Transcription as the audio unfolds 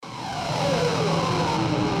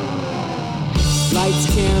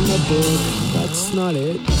Lights, camera, book, that's not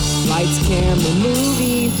it. Lights, camera,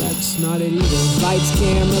 movie, that's not it either. Lights,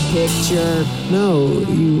 camera, picture. No,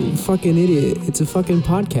 you fucking idiot. It's a fucking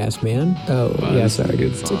podcast, man. Oh, yeah, sorry,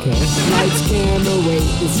 dude. It's okay. Lights, camera, wait,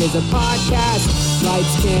 this is a podcast.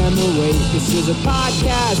 Lights, camera, wait, this is a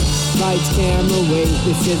podcast. Lights, camera, wait,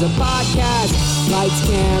 this is a podcast. Lights,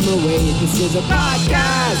 camera, wait, this is a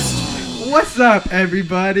podcast. What's up,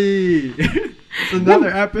 everybody? It's another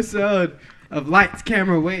episode of Lights,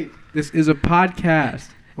 Camera, Wait. This is a podcast.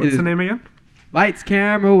 What's the name again? Lights,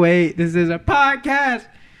 Camera, Wait. This is a podcast.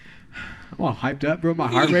 I'm all hyped up, bro. My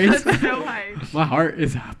heart rate's That's so hyped. My heart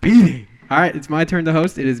is beating. All right, it's my turn to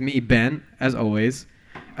host. It is me, Ben, as always.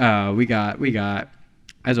 We got,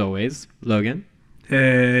 as always, Logan.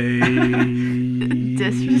 Hey.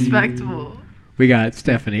 Disrespectful. We got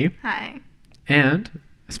Stephanie. Hi. And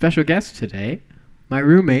a special guest today, my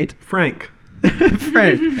roommate, Frank.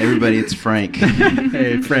 Frank. Everybody, it's Frank.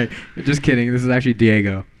 Hey, Frank. Just kidding. This is actually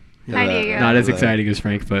Diego. Hi, Diego. Not as exciting as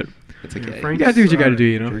Frank, but It's okay. Frank- you gotta do what you gotta do,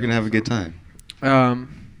 you know. We're gonna have a good time.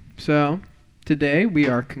 So today we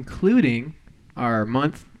are concluding our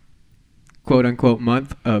month, quote unquote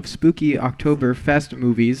month of spooky Oktoberfest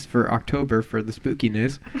movies for October for the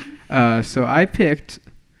spookiness. So I picked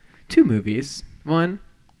two movies. One,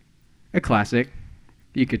 a classic.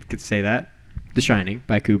 You could say that. The Shining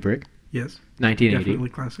by Kubrick, Yes. 1980. Definitely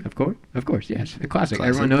classic. Of course, yes, a classic. Classic.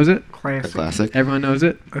 Everyone knows it. A Classic. classic. Everyone knows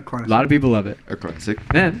it. A classic. A lot of people love it. A classic.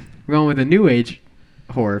 Then we're going with a new age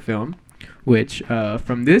horror film, which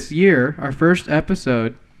from this year, our first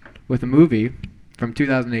episode with a movie from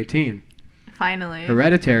 2018, Finally.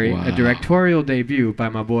 Hereditary, Wow. a directorial debut by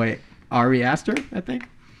my boy Ari Aster, I think.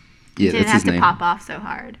 Yeah, Didn't that's have his to name. pop off so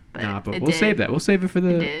hard, but, But it we'll did. save that. We'll save it for It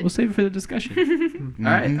the did. we'll save it for the discussion. Mhm.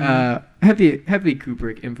 All right. Heavy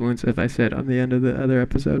Kubrick influence, as I said on the end of the other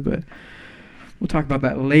episode, but we'll talk about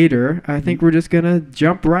that later. I think we're just gonna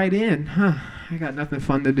jump right in. Huh? I got nothing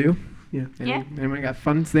fun to do. Yeah. Yeah. Anyone got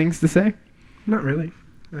fun things to say? Not really.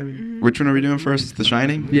 I mean, Which one are we doing first? The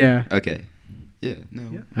Shining? Yeah. Okay. Yeah. No.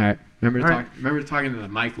 Yeah. All right. Remember to All talk. right. Remember talking to the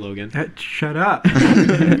mic, Logan, shut up.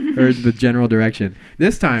 or the general direction.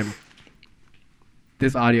 This time,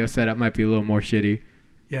 this audio setup might be a little more shitty.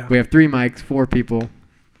 Yeah. We have 3 mics, 4 people.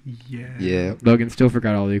 Yeah. Yeah. Logan still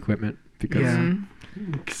forgot all the equipment because Yeah.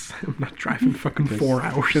 Mhm. 'Cause I'm not driving fucking 4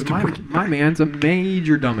 hours to my, work. my man's a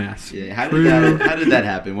major dumbass. Yeah. How True. did that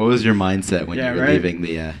happen? What was your mindset when Yeah, you were right? leaving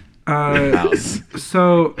the Uh, house?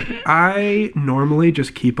 so I normally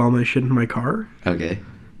just keep all my shit in my car. Okay.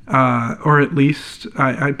 Or at least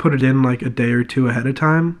I put it in like a day or two ahead of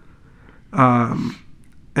time.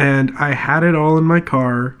 And I had it all in my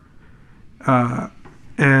car.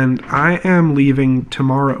 And I am leaving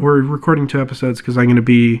tomorrow. We're recording 2 episodes because I'm going to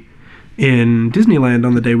be in Disneyland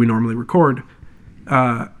on the day we normally record.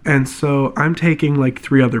 And so I'm taking like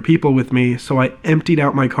 3 other people with me. So I emptied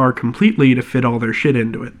out my car completely to fit all their shit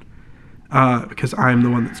into it. Because I'm the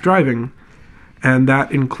one that's driving. And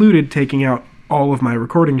that included taking out all of my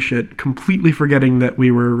recording shit, completely forgetting that we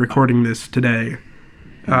were recording this today.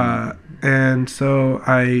 And so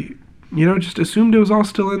I, just assumed it was all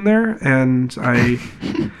still in there. And I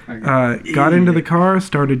got into the car,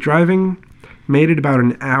 started driving, made it about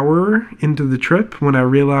an hour into the trip when I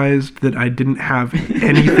realized that I didn't have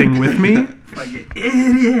anything with me. Fucking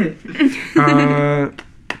idiot.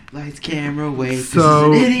 Lights, camera, wait.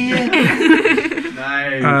 So- This is an idiot.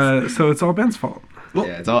 Nice. So it's all Ben's fault. Well,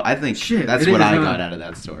 Yeah. It's all. I think shit, that's it what is, I huh? got out of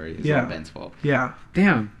that story. It's Yeah. all Ben's fault. Yeah.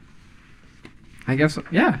 Damn. I guess,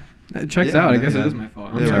 yeah. It checks Yeah, out. I guess yeah. it is my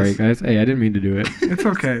fault. I'm Yeah. sorry, guys. Hey, I didn't mean to do it. It's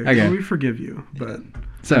okay. Okay. We forgive you. But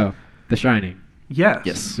So, The Shining. yes.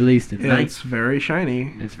 Yes. Released in It's very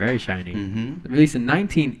shiny. It's very shiny. Mm-hmm. Released in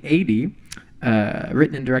 1980.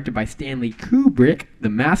 Written and directed by Stanley Kubrick, the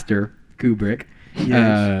master Kubrick.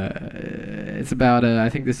 Yes. It's about, I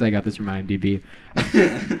think I got this from IMDb.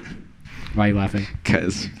 Why are you laughing?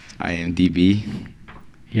 Because IMDb.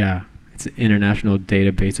 Yeah. It's an international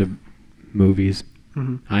database of movies.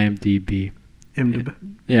 Mhm. IMDb. IMDb.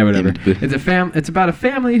 Yeah, whatever. IMDb. It's about a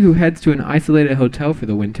family who heads to an isolated hotel for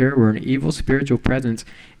the winter, where an evil spiritual presence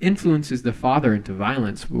influences the father into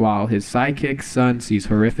violence, while his sidekick son sees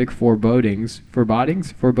horrific forebodings from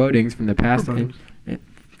the past, Forebodings.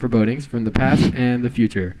 forebodings from the past and the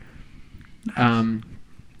future. Yeah,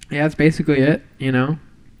 that's basically it.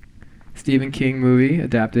 Stephen King movie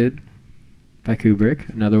adapted by Kubrick,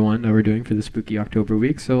 another one that we're doing for the spooky October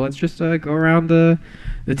week. So let's just go around the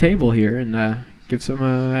table here and give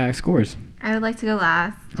some scores. I would like to go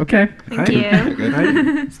last. Okay. Thank Hi. you.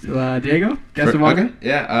 Hi. Diego? Guess the Okay.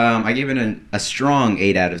 Yeah. I gave it a strong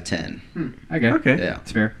 8 out of 10. Okay. Okay. Yeah.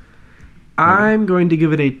 That's fair. I'm going to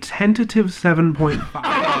give it a tentative 7.5.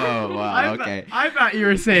 Oh, wow, okay. I thought you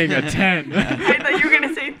were saying a 10. I thought you were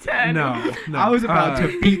gonna say 10. No. I was about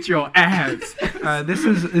to beat your ass.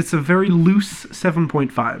 It's a very loose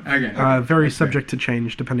 7.5. Okay. Very subject to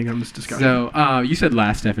change depending on this discussion. So, you said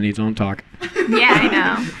last, Stephanie. Don't talk. Yeah, I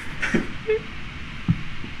know.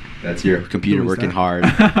 That's your computer Who was working that? hard.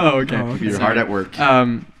 Oh, okay. Oh, okay. You're hard at work.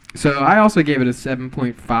 So I also gave it a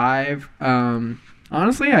 7.5.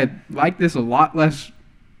 Honestly, I like this a lot less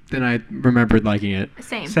than I remembered liking it.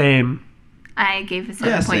 Same. I gave it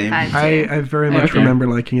Yeah, 7.5 same. too. I very much Okay. remember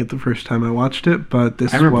liking it the first time I watched it, but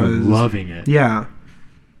this I remember was loving it. Yeah.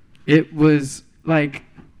 It was like,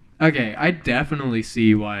 okay, I definitely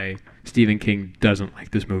see why Stephen King doesn't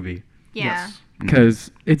like this movie. Yeah. Yes.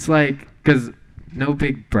 Because it's like, no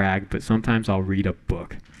big brag, but sometimes I'll read a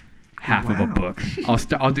book. Half of a Wow. book.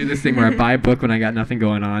 I'll do this thing where I buy a book when I got nothing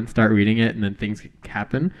going on, start reading it, and then things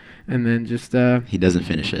happen, and then just He doesn't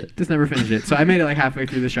finish it. just never finish it. So I made it like halfway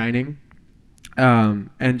through The Shining, and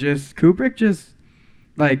just Kubrick just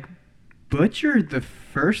like butchered the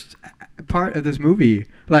first part of this movie.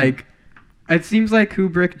 Like, it seems like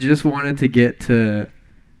Kubrick just wanted to get to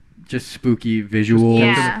just spooky visuals,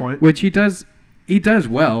 Yeah. To the point. which he does. He does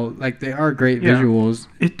well. Like, they are great Yeah. visuals.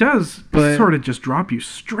 It does But- sort of just drop you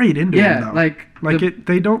straight into Yeah, it, though. like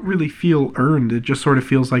They don't really feel earned. It just sort of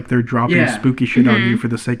feels like they're dropping Yeah. spooky shit on you Mhm. for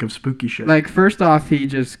the sake of spooky shit. Like, first off, he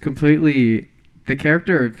just completely the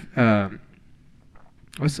character of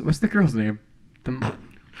what's the girl's name?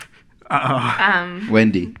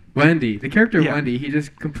 Wendy. Wendy. The character of Yeah. Wendy. He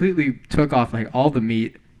just completely took off like all the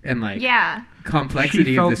meat and like Yeah. complexity she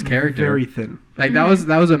of felt this character. very thin. Like that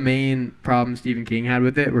was a main problem Stephen King had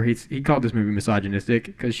with it, where he called this movie misogynistic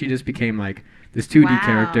because she just became like this 2D Wow.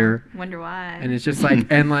 character, Wonder why. and it's just like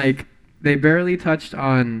and like they barely touched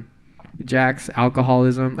on Jack's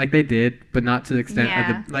alcoholism, like they did, but not to the extent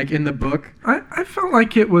Yeah. of the like in the book. I felt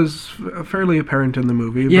like it was fairly apparent in the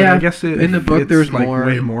movie, but Yeah, I guess in the book it's there was like more.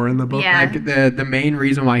 way more in the book. Yeah. Like the main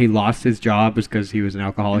reason why he lost his job was because he was an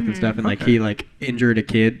alcoholic and Mhm. stuff, and like Okay. he like injured a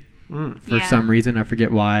kid Mm. for Yeah. some reason. I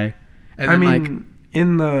forget why. And I then mean, like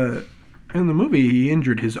in the movie, he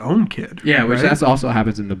injured his own kid. yeah, which right? that's also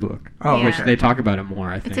happens in the book. Oh, Yeah. Which okay. they talk about it more,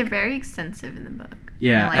 I think. It's a very extensive in the book.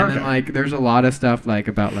 Yeah, I and like then it. like there's a lot of stuff like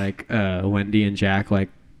about like Wendy and Jack like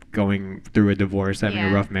going through a divorce, having a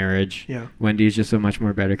Yeah. rough marriage. Yeah. Wendy's just a much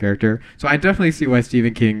more better character. So I definitely see why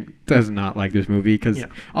Stephen King does not like this movie because Yeah.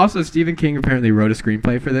 also Stephen King apparently wrote a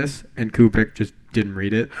screenplay for this and Kubrick just didn't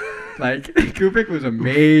read it. Like Kubrick was a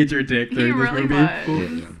major dick He during this really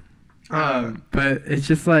movie. was. But it's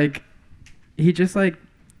just like he just like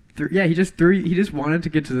he just wanted to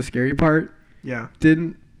get to the scary part. Yeah.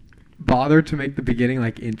 Didn't bother to make the beginning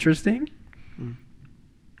like interesting. Mm.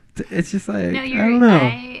 It's just like No, I you're don't know.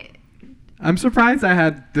 right. I'm surprised I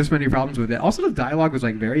had this many problems with it. Also, the dialogue was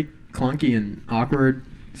like very clunky and awkward,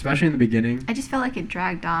 especially in the beginning. I just felt like it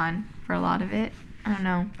dragged on for a lot of it. I don't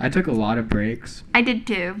know. I took a lot of breaks. I did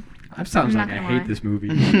too. That sounds I'm like not I gonna hate lie. this movie.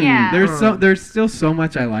 Yeah. There's still so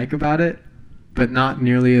much I like about it, but not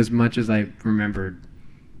nearly as much as I remembered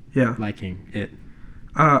Yeah. liking it.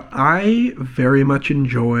 I very much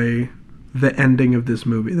enjoy the ending of this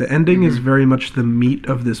movie. The ending is Mhm. very much the meat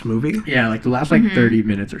of this movie. Yeah, like the last like Mhm. 30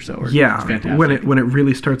 minutes or so. Are Yeah, fantastic. when it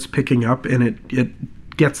really starts picking up and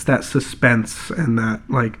it gets that suspense and that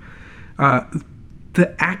like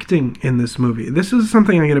the acting in this movie. This is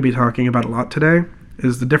something I'm going to be talking about a lot today.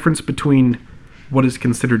 Is the difference between what is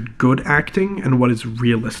considered good acting and what is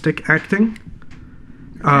realistic acting,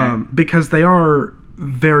 because they are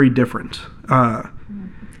very different.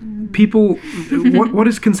 People, what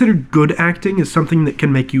is considered good acting is something that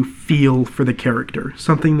can make you feel for the character,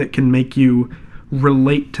 something that can make you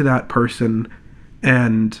relate to that person,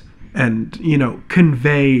 and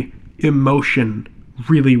convey emotion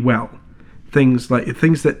really well. Things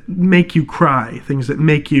that make you cry, things that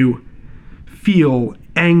make you feel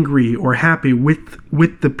angry or happy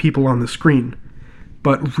with the people on the screen.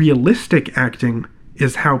 But realistic acting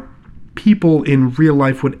is how people in real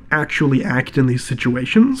life would actually act in these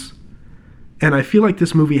situations. And I feel like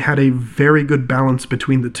this movie had a very good balance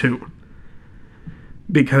between the two.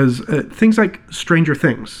 Because things like Stranger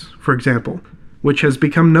Things, for example, which has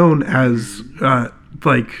become known as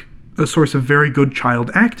like a source of very good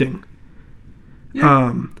child acting.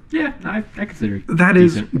 Yeah, I consider it That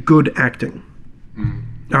is decent. good acting.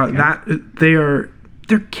 Okay. They're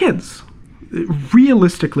kids.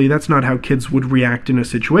 Realistically, that's not how kids would react in a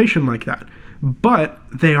situation like that. But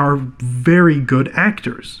they are very good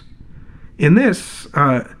actors. In this,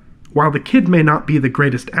 while the kid may not be the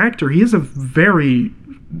greatest actor, he is a very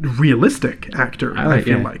realistic actor. I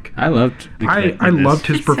feel like I loved. The kid I in this. loved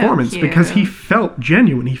his He's so performance cute. because he felt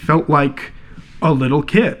genuine. He felt like a little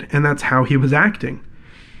kid, and that's how he was acting.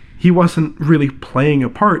 He wasn't really playing a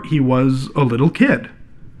part. He was a little kid.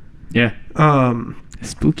 Yeah, Um, a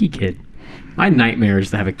spooky kid. My nightmare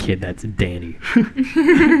is to have a kid that's Danny.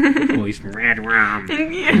 Oh, he's Red Rum.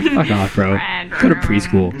 Fuck off, bro. Red Go to Rum.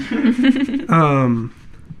 preschool.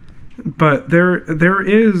 but there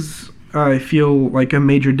is, I feel like, a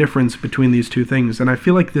major difference between these two things, and I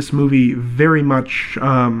feel like this movie very much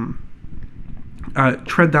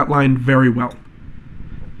tread that line very well.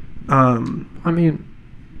 I mean,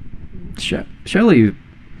 Shelley,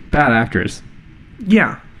 bad actress.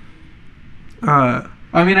 Yeah.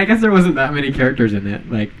 I mean, I guess there wasn't that many characters in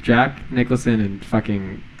it. Like Jack Nicholson and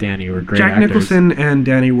fucking Danny were great Jack actors. Nicholson and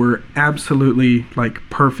Danny were absolutely like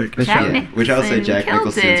perfect. But Jack Yeah. Which I'll say Nicholson Jack killed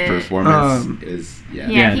Nicholson's it. performance is Yeah,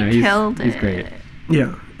 Yeah, he no, he's- killed he's it. great.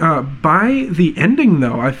 Yeah. By the ending,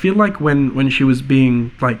 though, I feel like when she was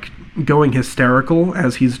being like going hysterical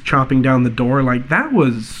as he's chopping down the door, like that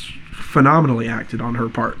was phenomenally acted on her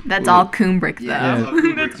part. That's all Kubrick, though.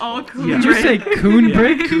 Yeah. That's all Kubrick. Yeah. Did you say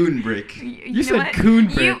Kubrick? Kubrick. You You said know what?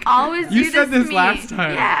 Kubrick. You always You do said this this to me. last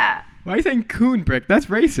time. Yeah. Why are you saying Kubrick? That's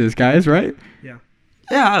racist, guys, right? Yeah,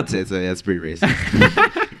 I'd say so. That's pretty racist.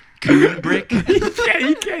 Kubrick.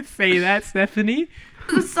 You can't say that, Stephanie.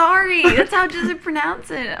 I'm sorry. That's how Joseph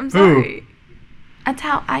pronounce it. I'm sorry. That's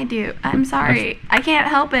how I do. I'm sorry. I can't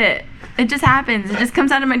help it. It just happens. It just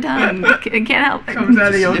comes out of my tongue. I can't help it. Comes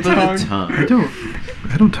out of your Slip of the tongue.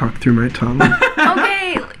 I don't talk through my tongue.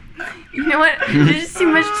 Okay. You know what? There's just too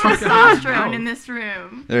much testosterone in this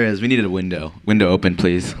room. There is. We needed a window. Window open,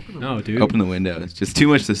 please. No, dude. Open the window. It's just too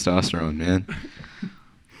much testosterone, man.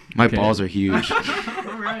 My Okay. balls are huge.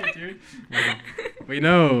 All right, dude. We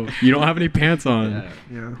know you don't have any pants on.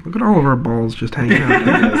 Yeah, look at all of our balls just hanging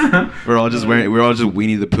out. We're all just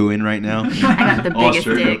Winnie the Pooh in right now. I got the All biggest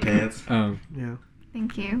shirt, no dick. pants. Yeah.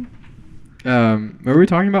 Thank you. Were we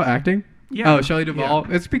talking about acting? Yeah. Oh, Shelley Duvall.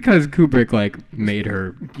 It's because Kubrick like made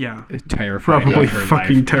her Yeah. terrified. Probably of her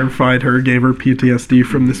fucking life. terrified her, gave her PTSD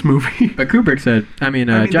from this movie. But Kubrick said, I mean,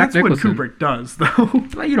 Jack that's Nicholson. what Kubrick does, though.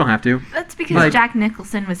 Well, you don't have to. That's because Like- Jack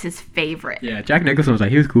Nicholson was his favorite. Yeah, Jack Nicholson was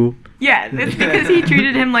like, he was cool. Yeah, it's because he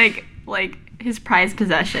treated him like his prized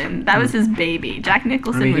possession. That was his baby. Jack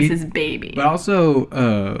Nicholson I mean, was he- his baby. But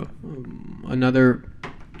also, another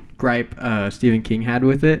gripe Stephen King had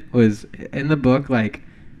with it was in the book, like,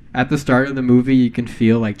 at the start of the movie, you can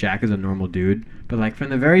feel like Jack is a normal dude. But, like, from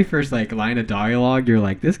the very first, like, line of dialogue, you're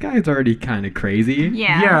like, this guy's already kind of crazy.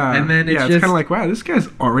 yeah. Yeah. And then it's it's just- kind of like, wow, this guy's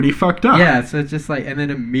already fucked up. Yeah, so it's just like, and then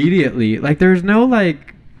immediately, like, there's no,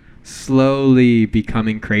 like, slowly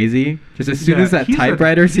becoming crazy. Just as soon Yeah, as that he's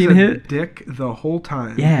typewriter he's scene a hit. dick the whole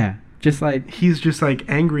time. Yeah. Just like, He's just like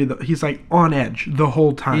angry. He's like on edge the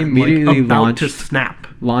whole time. He immediately like, about to launched- snap.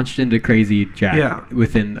 launched into crazy Jack Yeah.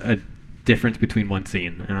 within a difference between one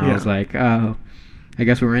scene. And I Yeah. was like, oh, I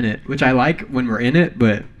guess we're in it. Which I like when we're in it,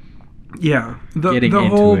 but Yeah, the Getting into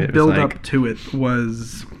whole it was build like- up to it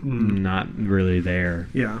was not really there.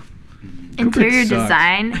 yeah. Interior Kubrick sucks.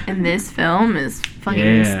 design in this film is fucking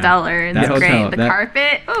Yeah. stellar. It's That great. hotel, The that-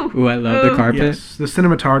 carpet. Ooh, I love the carpet. Yes, the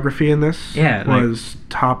cinematography in this Yeah, like- was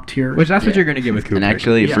top tier. Which that's what Yeah. you're gonna get with Kubrick. And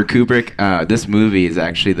actually, Yeah. for Kubrick, this movie is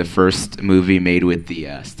actually the first movie made with the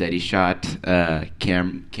steady shot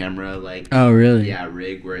camera, like Oh, really? yeah,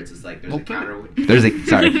 rig where it's just like there's a counterweight. There's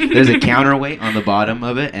a counterweight on the bottom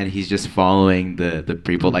of it, and he's just following the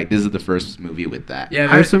people. Like this is the first movie with that. Yeah,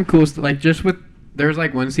 there's some cool stuff. Like just with there's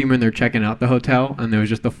like one scene when they're checking out the hotel, and there was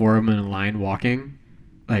just the four of them in a line walking.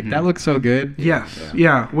 Like that looks so good. Yes, Yeah.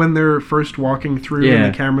 yeah. When they're first walking through Yeah.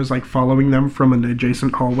 and the camera's like following them from an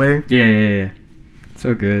adjacent hallway. Yeah.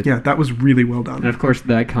 So good. Yeah, that was really well And done. of course,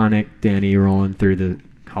 the iconic Danny rolling through the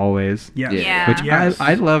hallways. Yes. Yeah. Which Yes.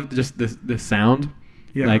 I loved just the sound.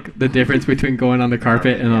 Yeah. Like the difference between going on the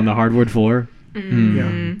carpet and on the hardwood floor.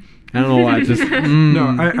 Yeah. I don't know why. It just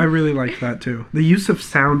No, I really liked that too. The use of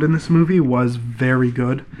sound in this movie was very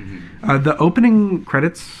good. The opening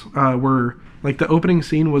credits were like the opening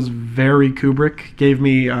scene was very Kubrick. Gave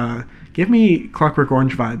me Clockwork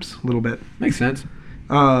Orange vibes a little bit. makes sense.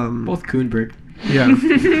 Both. Both Kubrick. Yeah.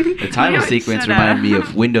 The title You know what, sequence shut reminded up. me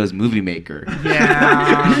of Windows Movie Maker.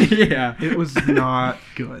 Yeah. Yeah. It was not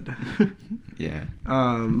good. Yeah.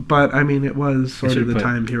 But I mean, it was sort of should've the put-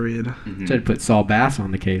 time period. Mhm. Should have put Saul Bass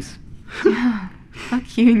on the case.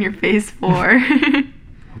 Fuck you in your face for.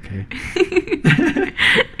 Okay.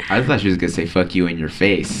 I thought she was gonna say "fuck you" in your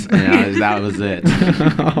face, and that was it.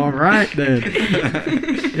 All right then.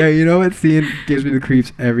 Yeah, you know what scene gives me the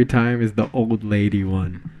creeps every time is the old lady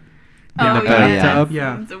one. Oh, the yeah. bathtub.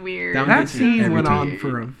 Yeah. It's weird. That That gets you scene every went time. on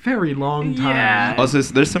for a very long time. Yeah. Also,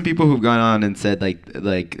 there's some people who've gone on and said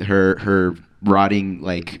like her rotting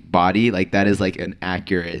like body, like that is like an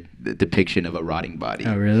accurate depiction of a rotting body.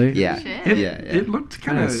 Oh, really? Yeah. Shit. It, Yeah. it looked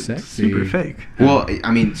kind Kinda of sexy. super fake. Well,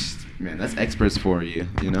 I mean, man, that's experts for you,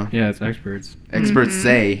 you know? Yeah, it's experts. Experts Mhm.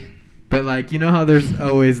 say. But like, you know how there's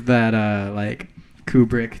always that like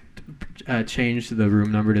Kubrick changed the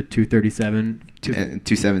room number to 237.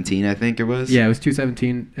 217, I think it was. Yeah, it was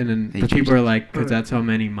 217, and then He but people changed are it. like, because that's how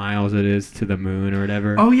many miles it is to the moon or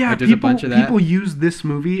whatever. Oh yeah, Like, there's a people bunch of that. people use this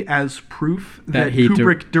movie as proof That that he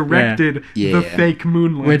Kubrick directed Yeah. the Yeah. fake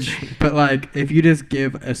moon landing. Which, but like, if you just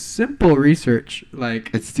give a simple research, like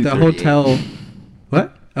It's the 238. hotel,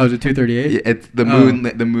 what? Oh, is it 238? Yeah, it's the Oh.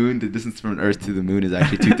 moon. The moon. The distance from Earth to the moon is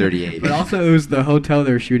actually 238. But also, it was the hotel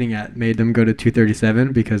they were shooting at made them go to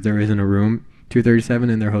 237 because there isn't a room 237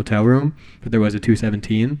 in their hotel room, but there was a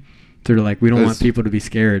 217. So they're like, we don't want That's- people to be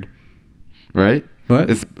scared. right? What?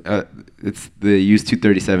 It's they used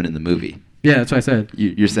 237 in the movie. Yeah, that's what I said.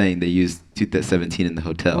 You're saying they used 217 in the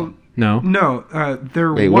hotel. Well, No. no,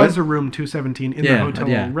 there Wait, was what? a room 217 in Yeah, the hotel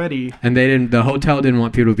yeah. already. And they didn't. The hotel didn't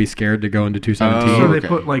want people to be scared to go into 217. So Oh, they okay.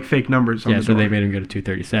 put like fake numbers on yeah, the so door. they made him go to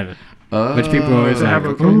 237. Oh. Which people always to have a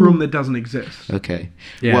like, room that doesn't exist. Okay.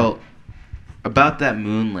 Yeah. Well, about that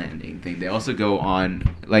moon landing thing, they also go on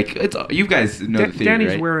like it's you guys know the theory,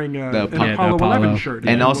 Danny's right? wearing The an Apollo- Yeah, the Apollo Apollo. 11 shirt. and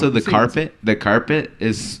in also one of the scenes. carpet. The carpet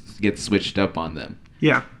gets switched up on them.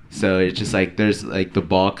 Yeah. So it's just like there's like the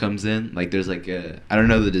ball comes in, like there's like a I don't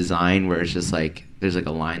know the design where it's just like there's like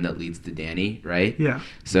a line that leads to Danny, right? Yeah.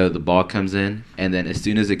 So the ball comes in, and then as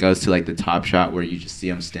soon as it goes to like the top shot where you just see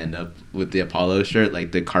him stand up with the Apollo shirt,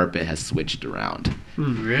 like the carpet has switched around.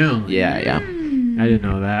 Really? Yeah, yeah. I didn't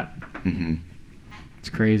know that. hmm It's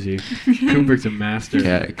crazy. Kubrick's a master.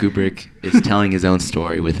 Yeah, Kubrick is telling his own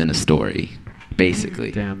story within a story,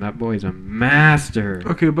 basically. Damn, that boy's a master.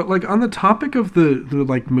 Okay, but like on the topic of the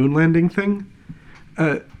like moon landing thing,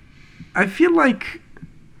 I feel like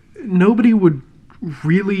nobody would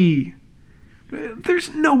really.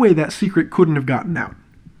 There's no way that secret couldn't have gotten out.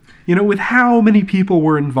 You know, with how many people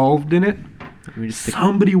were involved in it, I mean, just the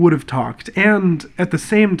somebody would have talked. And at the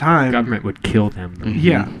same time, government would kill them. Though.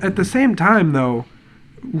 yeah, at the same time though,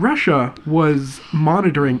 Russia was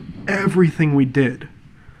monitoring everything we did.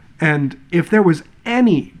 And if there was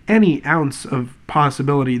any ounce of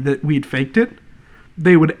possibility that we'd faked it,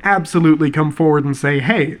 they would absolutely come forward and say,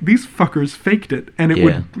 "Hey, these fuckers faked it," and it Yeah.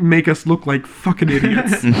 would make us look like fucking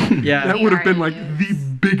idiots. Yeah. That We would have are been like idiots. the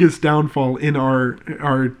biggest downfall in our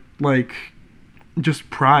like just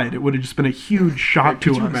pride. It would have just been a huge shock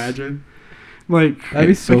Could to you us. imagine? Like, That'd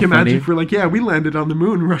be so like imagine funny. if we're like, "Yeah, we landed on the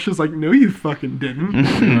moon." Russia's like, "No, you fucking didn't."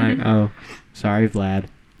 Like, oh, sorry, Vlad.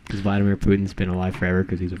 Because Vladimir Putin's been alive forever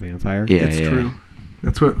because he's a vampire. Yeah, It's true.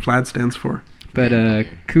 That's what Vlad stands for. But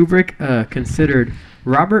Kubrick considered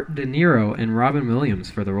Robert De Niro and Robin Williams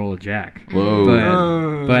for the role of Jack.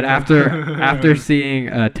 Whoa. But after seeing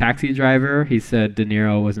Taxi Driver, he said De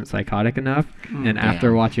Niro wasn't psychotic enough, and after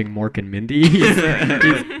Damn. watching Mork and Mindy,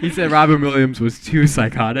 he said Robin Williams was too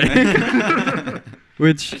psychotic.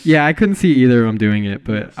 Which, yeah, I couldn't see either of them doing it,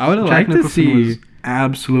 but I would have Jack liked to Nicholson see. was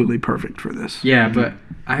absolutely perfect for this. Yeah, but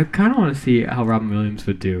I kind of want to see how Robin Williams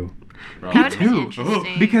would do. That would have been too.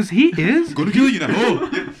 interesting. Because he is gonna kill you now.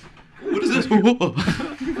 Oh, what is this?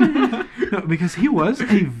 no, because he was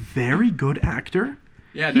a very good actor.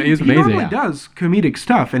 Yeah, no, he was He amazing. normally does comedic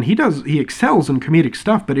stuff, and he excels in comedic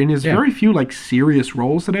stuff. But in his Yeah. very few like serious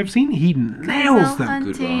roles that I've seen, he nails them.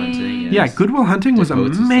 Good Will Hunting. Yeah, Good Will Hunting was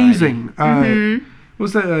Devoted amazing. Mhm.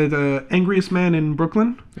 Was the Angriest Man in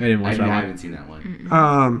Brooklyn? I didn't I watch that one. haven't seen that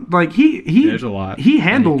one. Like he There's a lot. he And he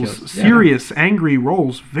handles kills- yeah. serious angry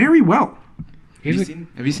roles very well. Have He's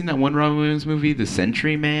you seen that one Robin Williams movie, The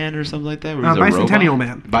Century Man or something like that? Where he's a Bicentennial robot?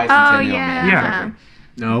 Man. Bicentennial Oh, yeah. Man. Yeah.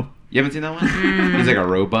 No. You haven't seen that one? He's like a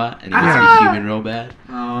robot and he gets Ah. to be human real bad.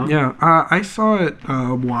 Yeah, I saw it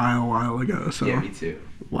a while ago. So, Yeah, me too.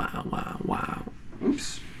 Wow.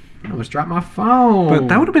 Oops. I almost dropped my phone. but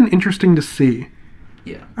that would have been interesting to see.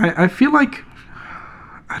 Yeah. I feel like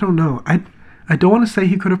I don't know. I don't want to say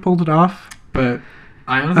he could have pulled it off But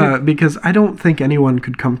I honestly. because I don't think anyone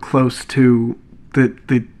could come close to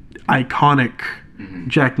the iconic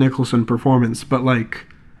Jack Nicholson performance. But like,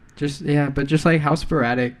 just like how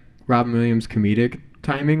sporadic Robin Williams' comedic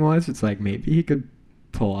timing was, it's like maybe he could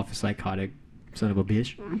pull off a psychotic son of a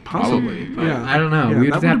bitch. possibly, Probably. yeah. I don't know. Yeah, We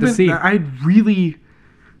that just have would've to see. I really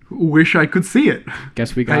wish I could see it.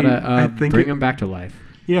 Guess we gotta I think bring it- him back to life.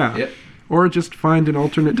 Yeah. Yep. Or just find an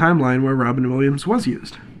alternate timeline where Robin Williams was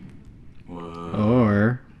used. Whoa.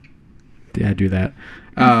 Or, yeah, do that.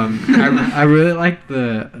 I really like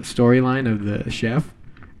the storyline of the chef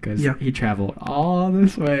because Yeah. he traveled all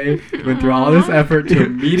this way, went through all this effort to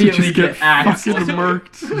immediately just get axed. fucking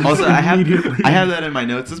murked. Also, I Immediately. have that in my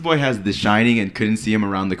notes. This boy has The Shining and couldn't see him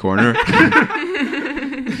around the corner.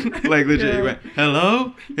 Like legit, he went,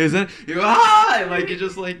 "Hello, is that?" He go, "Ah!" And, like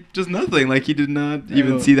just nothing. Like he did not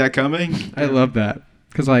even see that coming. I love that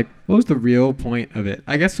because what was the real point of it?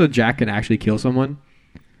 I guess so Jack can actually kill someone.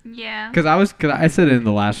 Yeah. Because I said in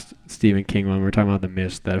the last Stephen King one we were talking about The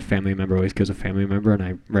Mist that a family member always kills a family member, and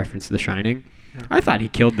I referenced The Shining. Yeah. I thought he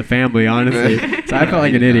killed the family, honestly. So I felt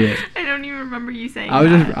like an idiot. I don't even remember you saying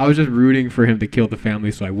I was just rooting for him to kill the family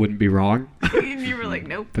so I wouldn't be wrong. And you were like,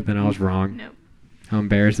 nope. But then I was wrong. Nope. How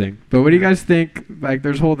embarrassing. But what do you guys think? Like,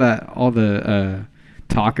 there's all the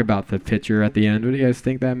talk about the picture at the end. What do you guys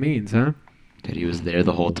think that means, huh? That he was there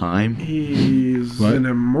the whole time. He's What? an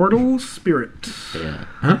immortal spirit. Yeah.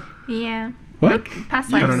 Huh? Yeah. What?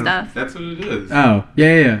 Past I life don't know. stuff. That's what it is. Oh,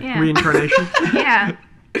 yeah. Yeah. Reincarnation. Yeah.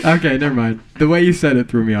 Okay, never mind. The way you said it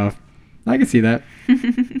threw me off. I can see that.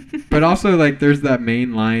 But also, like, there's that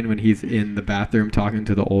main line when he's in the bathroom talking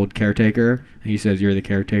to the old caretaker, and he says, "You're the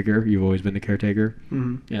caretaker. You've always been the caretaker."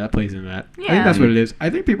 Mhm. Yeah, that plays into that. I Yeah. think that's what it is. I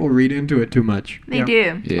think people read into it too much. They Yeah.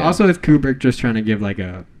 do. Yeah. Also, it's Kubrick just trying to give, like,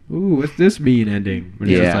 a, ooh, what's this mean ending? When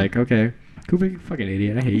it's just Yeah. like, okay, Kubrick, you fucking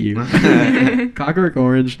idiot. I hate you. Clockwork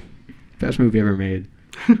Orange, best movie ever made.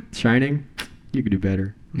 Shining, you could do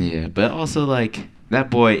better. Yeah, but also like that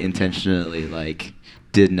boy intentionally like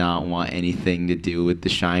did not want anything to do with The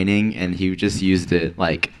Shining, and he just used it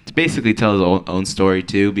like to basically tell his own story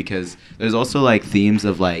too, because there's also like themes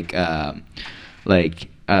of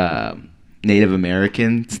Native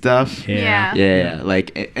American stuff. Yeah. Yeah,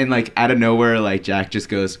 like and like out of nowhere, like Jack just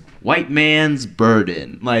goes, "White man's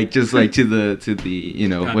burden," like just like to the you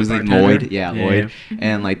know what is it, Bartender? Lloyd? Yeah, Yeah, Lloyd, yeah.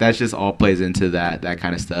 and like that's just all plays into that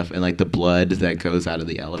kind of stuff, and like the blood that goes out of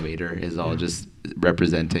the elevator is all just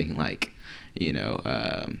representing like you know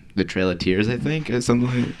the Trail of Tears, I think, or something.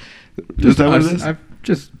 Like, is that what it is?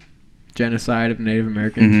 Just genocide of Native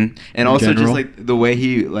Americans. Mm-hmm. And in also general. just like the way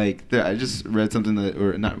he like I just read something that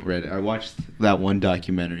or not read I watched that one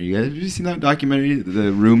documentary. You guys have you seen that documentary,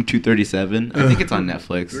 The Room 237? I think it's on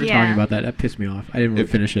Netflix. We were Yeah. talking about that. That pissed me off. I didn't really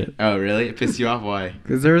finish it. Oh really? It pissed you off? Why?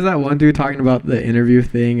 Because there was that one dude talking about the interview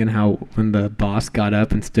thing and how when the boss got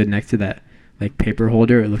up and stood next to that like paper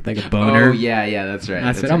holder, it looked like a boner. Oh yeah, that's right. I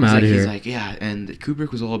That's said, right. I'm He's outta like, here. He's like, yeah, and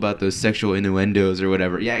Kubrick was all about those sexual innuendos or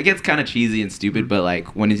whatever. Yeah, it gets kind of cheesy and stupid, but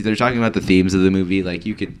like when they're talking about the themes of the movie, like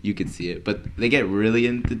you could see it. But they get really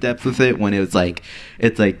into depth with it when it's like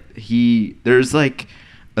there's like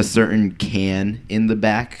a certain can in the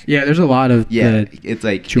back. Yeah, there's a lot of Yeah, the it's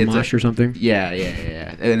like Chumash or something. Yeah,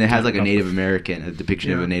 and it has like a Native American, a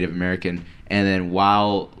depiction of Yeah. a Native American, and then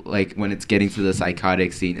while like when it's getting to the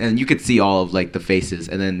psychotic scene, and you could see all of like the faces,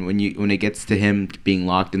 and then when it gets to him being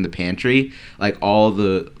locked in the pantry, like all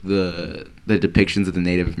the depictions of the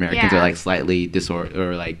Native Americans Yeah. are like slightly disordered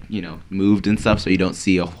or like you know moved and stuff, so you don't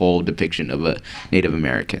see a whole depiction of a Native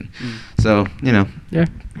American. So you know, Yeah.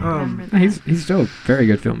 Um, He's still a very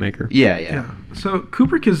good filmmaker. yeah. Yeah. So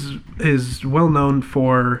Kubrick is well known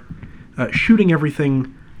for shooting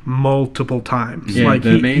everything multiple times. Yeah, like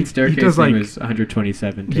the he main staircase does thing like was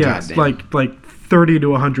 127. yes, Goddamn. like 30 to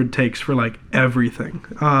 100 takes for like everything.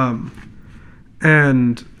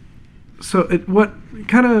 And so what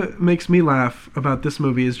kind of makes me laugh about this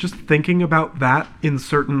movie is just thinking about that in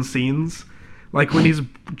certain scenes, like when he's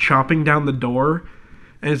chopping down the door.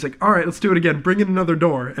 And he's like, all right, let's do it again. Bring in another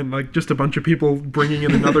door. And, like, just a bunch of people bringing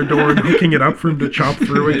in another door and hooking it up for him to chop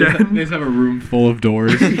through They again. just have a room full of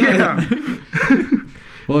doors. Yeah.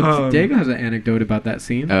 Well, Diego has an anecdote about that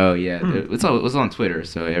scene. Oh yeah, it was on Twitter,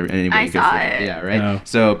 so anybody I could saw see it. Yeah, right. Oh.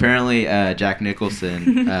 So apparently, Jack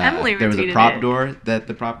Nicholson, Emily there was a retweeted prop it. door that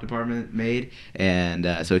the prop department made, and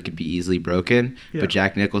so it could be easily broken. Yeah. But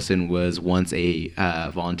Jack Nicholson was once a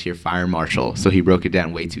volunteer fire marshal, so he broke it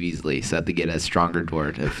down way too easily, so had to get a stronger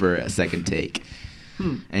door for a second take.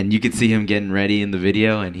 And you could see him getting ready in the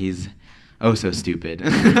video, and he's oh so stupid.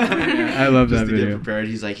 I love Just that to video. get prepared,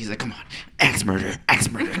 he's like, come on, axe murder,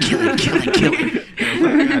 kill him. And I was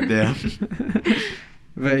like, God damn.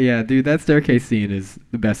 But yeah, dude, that staircase scene is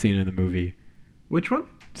the best scene in the movie. Which one?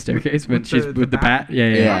 Staircase when With she's the with the bat. Yeah.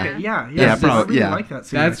 Yeah. Okay, yeah. Yeah, I probably, really yeah. like that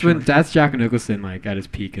scene. That's when actually. that's Jack Nicholson like at his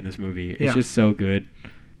peak in this movie. It's Yeah. just so good.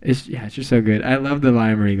 It's just so good. I love the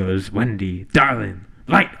line where he goes, "Wendy, darling,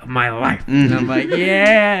 light of my life. Mhm. And I'm like,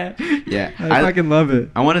 yeah. Yeah. I fucking love it.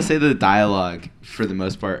 I want to say the dialogue, for the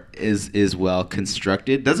most part, is well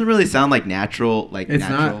constructed. Doesn't really sound like natural. It's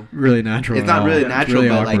not really natural. It's at not really all. natural, It's really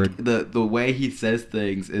but awkward. like the way he says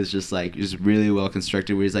things is just really well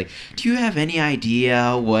constructed. Where he's like, "Do you have any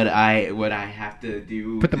idea what I have to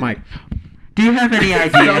do?" Put the mic. Do you have any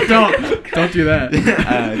idea? Don't do that.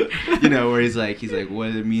 Where he's like, what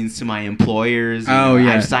it means to my employers. Oh,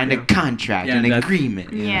 yeah. I've signed a contract, Yeah, an that's-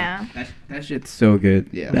 agreement. Yeah. That shit's so good.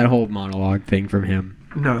 Yeah. That whole monologue thing from him.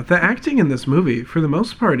 No, the acting in this movie, for the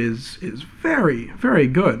most part, is very, very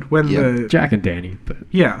good. When Yeah. the Jack and Danny, but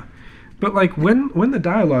yeah, but like when the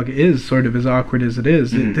dialogue is sort of as awkward as it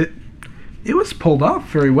is, Mhm. it was pulled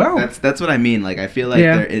off very well. That's what I mean. Like, I feel like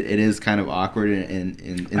Yeah. it is kind of awkward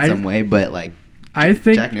in I- some way, but like I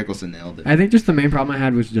think Jack Nicholson nailed it. I think just the main problem I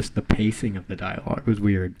had was just the pacing of the dialogue was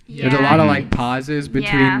weird. There's a Yeah. lot of Mhm. like pauses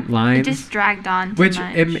between Yeah. lines, It just dragged on too which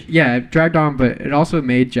much. it dragged on, but it also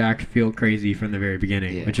made Jack feel crazy from the very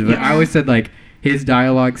beginning. Yeah. Which is what I Yeah. always said, like his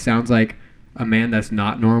dialogue sounds like a man that's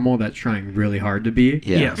not normal that's trying really hard to be.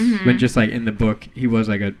 Yeah. Yes. Mhm. But just like in the book, he was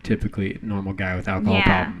like a typically normal guy with alcohol Yeah.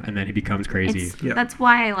 problem, and then he becomes crazy. Yeah. That's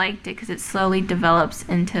why I liked it, because it slowly develops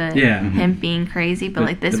into Yeah. him being crazy. But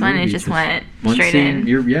like this the one, it movie just went one straight scene, in.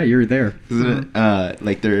 You're there. Isn't it,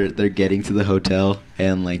 like they're getting to the hotel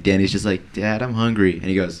and like Danny's just like, "Dad, I'm hungry," and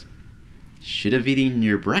he goes, "Should have eaten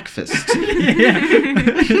your breakfast."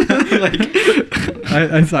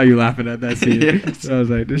 I saw you laughing at that scene. Yes. I was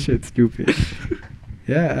like, this shit's stupid.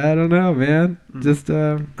 Yeah, I don't know, man. Just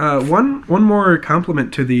One more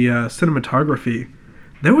compliment to the cinematography.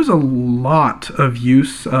 There was a lot of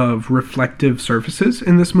use of reflective surfaces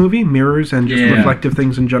in this movie, mirrors and just Yeah. reflective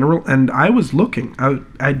things in general. And I was looking.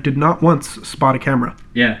 I did not once spot a camera,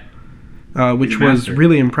 yeah. which He's a was master.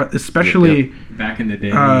 really impressive, especially. Back in the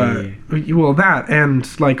day. Well, that and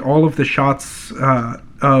like all of the shots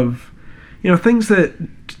of things that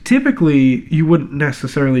typically you wouldn't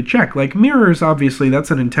necessarily check, like mirrors. Obviously,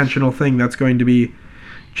 that's an intentional thing that's going to be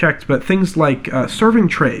checked, but things like serving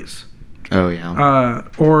trays Oh yeah.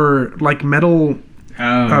 or like metal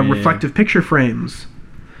yeah. reflective picture frames,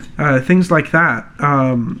 things like that.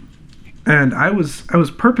 And I was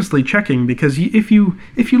purposely checking because if you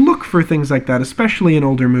look for things like that, especially in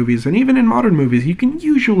older movies and even in modern movies, you can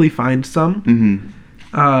usually find some. Mm-hmm.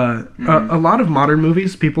 A lot of modern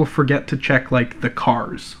movies, people forget to check like the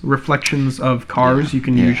cars, reflections of cars. Yeah, You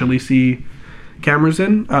can yeah. usually see cameras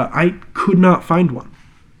in. I could not find one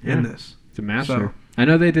in Yeah. this. It's a master. So- I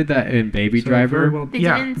know they did that in Baby So Driver. very well- They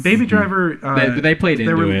yeah, didn't- Baby Mhm. Driver. They played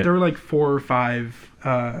there into were it. there were like 4 or 5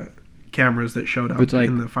 cameras that showed up It's like-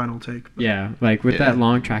 in the final take. Yeah, like with Yeah. that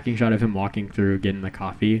long tracking shot of him walking through getting the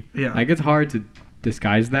coffee. Yeah. Like it's hard to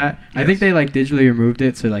disguise that. I Yes. think they like digitally removed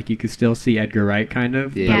it so like you could still see Edgar Wright kind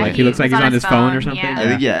of. Yeah. But Yeah, like he he looks like was he's on his phone or phone, something. yeah. I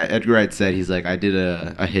think Yeah. Edgar Wright said he's like, I did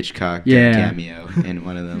a Hitchcock Yeah. cameo in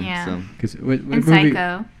one of them. Yeah. So. Because what in movie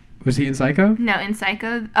Psycho. was he in Psycho? No, in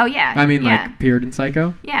Psycho. Oh yeah. I mean, yeah. like appeared in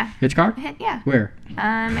Psycho. Yeah. Hitchcock. Yeah. Where?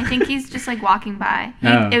 I think he's just like walking by.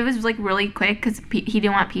 Oh. It was like really quick because he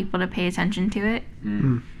didn't want people to pay attention to it.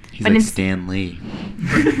 He's But like in- Stan Lee.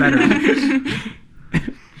 Better.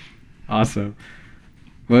 Awesome.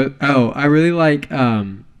 What? Oh, I really like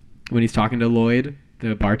when he's talking to Lloyd,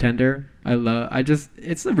 the bartender.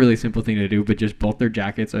 It's a really simple thing to do, but just both their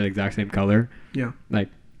jackets are the exact same color. Yeah. Like,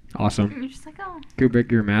 awesome. You're just like, oh.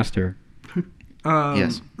 Kubrick, you're a master.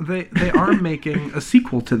 Yes. They are making a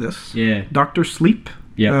sequel to this. Yeah. Doctor Sleep.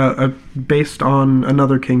 Yeah. Based on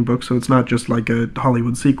another King book, so it's not just like a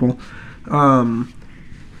Hollywood sequel.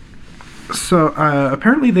 So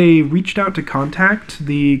apparently they reached out to contact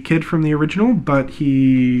the kid from the original, but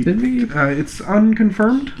Didn't we? it's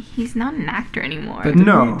unconfirmed. He's not an actor anymore. But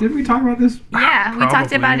No. Did we talk about this? Yeah, we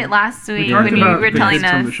talked about Probably. it last week talked when you about were the telling kids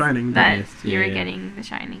from us The Shining, that Yes, you were yeah. getting The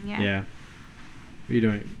Shining. Yeah. Yeah. What are you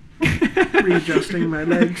doing? Readjusting my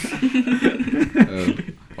legs.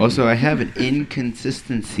 Also, I have an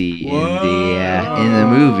inconsistency in the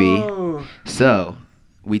movie. So,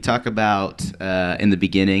 we talk about in the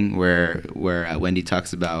beginning where Wendy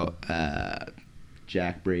talks about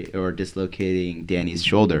Jack dislocating Danny's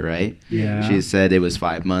shoulder, right? Yeah. She said it was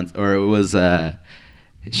 5 months, or it was.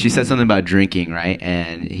 She said something about drinking, right?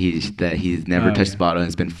 And he's never Oh, touched yeah. the bottle, and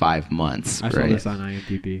it's been 5 months. I saw right? this on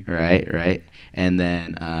IMDb. Right. And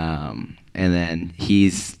then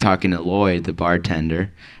he's talking to Lloyd, the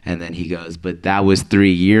bartender, and then he goes, "But that was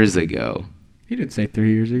 3 years ago." He didn't say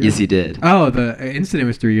 3 years ago. Yes, he did. Oh, the incident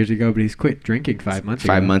was 3 years ago, but he's quit drinking 5 months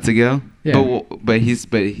ago. 5 months ago. Yeah. But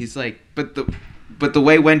he's like, but But the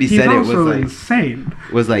way Wendy He's said it also was like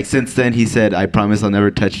insane. since then he said, "I promise I'll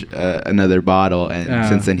never touch another bottle," and Oh.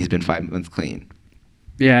 since then he's been 5 months clean.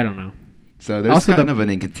 Yeah, I don't know. So there's Also kind the- of an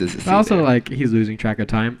inconsistency. Also, there. like, he's losing track of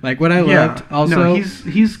time. Like, what I Yeah. loved also... No,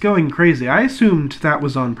 he's going crazy. I assumed that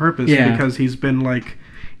was on purpose Yeah. because he's been like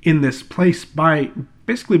in this place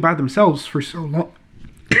basically by themselves for so long.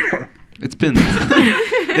 It's been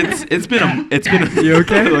it's been a You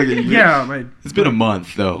okay? like a year. Yeah, It's been a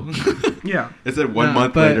month though. yeah. It said 1 No,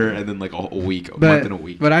 month but- later and then like a week, a But month and a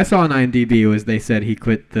week. what I saw on IMDb was they said he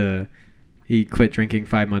quit drinking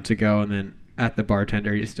 5 months ago, and then at the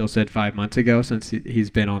bartender he still said 5 months ago since he's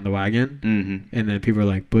been on the wagon. Mm-hmm. And then people are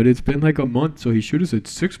like, but it's been like a month, so he should have said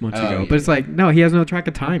 6 months Oh, ago. yeah. But it's like, no, he has no track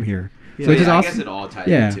of time here. Yeah. So it's I also, guess it all ties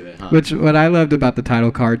yeah. into it, huh? Which what I loved about the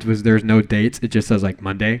title cards was there's no dates. It just says like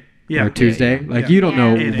Monday Yeah. or Tuesday. Yeah. Like Yeah. you don't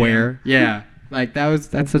know 8 a.m. where. Yeah. Like that's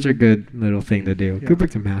such a good little thing to do. Yeah.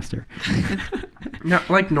 Kubrick's a master. Now,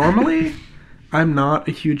 like normally, I'm not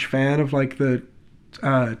a huge fan of like the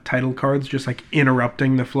title cards just like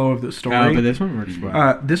interrupting the flow of the story. Oh, but this one works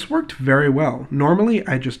well. This worked very well. Normally,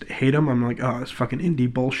 I just hate them. I'm like, oh, it's fucking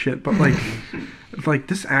indie bullshit. But like, like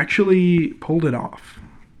this actually pulled it off.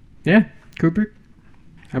 Yeah, Kubrick,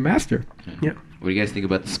 a master. Yeah, What do you guys think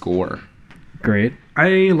about the score? Great.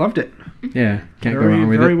 I loved it. Yeah, can't go Very, wrong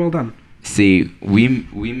with very it. well done. See, we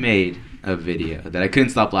made a video that I couldn't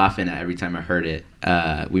stop laughing at every time I heard it.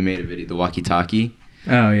 We made a video, the walkie-talkie,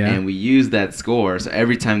 Oh yeah. and we used that score. So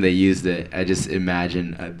every time they used it, I just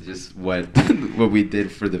imagine just what what we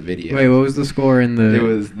did for the video. Wait, what was the score in the? It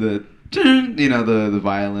was the the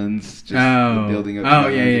violins, just the building up. Oh,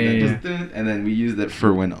 sounds, yeah, and then yeah, just, and then we used it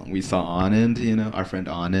for when we saw Anand, our friend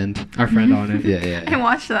Anand. Our friend on it. Yeah, I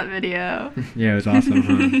watched that video. Yeah, it was awesome.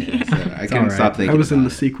 Huh? Yeah, so I It's couldn't alright. stop thinking. I was in about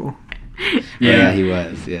the it. sequel. Yeah, he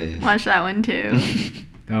was. Yeah. Watch that one too.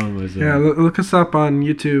 That one was Yeah, look us up on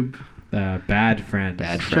YouTube. Bad friends.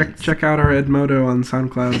 Bad friends. Check out our Edmodo on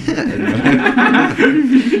SoundCloud.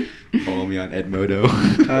 Follow me on Edmodo.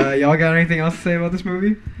 Y'all got anything else to say about this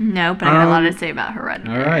movie? No, but I got a lot to say about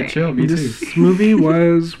Hereditary. All right, chill. Me too. This movie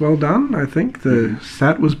was well done. I think the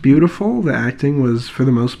set was beautiful. The acting was, for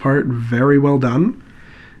the most part, very well done.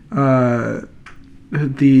 It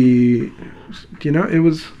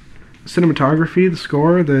was cinematography, the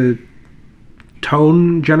score, the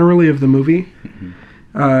tone generally of the movie.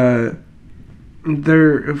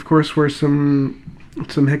 There, of course, were some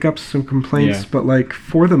hiccups, some complaints, Yeah. but like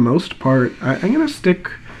for the most part, I'm gonna stick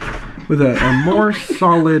with a more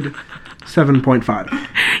solid 7.5. You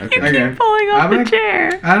Okay. keep pulling off I'm the gonna-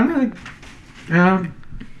 chair. I don't really.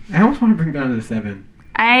 I almost want to bring it down to the 7.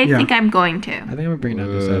 I Yeah. think I'm going to. I think I'm gonna bring it down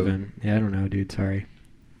to Whoa. 7. Yeah, I don't know, dude. Sorry.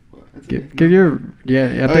 Give your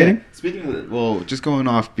updating. Oh, yeah. Speaking of just going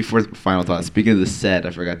off before the final thoughts. Speaking of the set,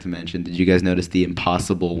 I forgot to mention. Did you guys notice the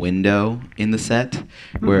impossible window in the set,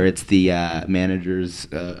 where it's the managers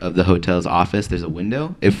of the hotel's office? There's a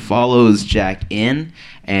window. It follows Jack in,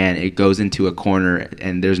 and it goes into a corner.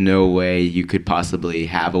 And there's no way you could possibly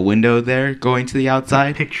have a window there going to the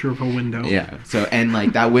outside. Picture of a window. Yeah. So and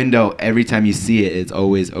like that window, every time you see it, it's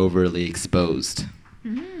always overly exposed.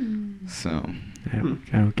 So. I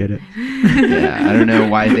don't get it. Yeah, I don't know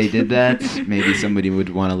why they did that. Maybe somebody would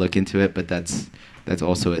want to look into it, but that's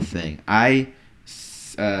also a thing. I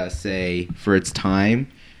say for its time,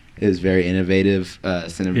 it was very innovative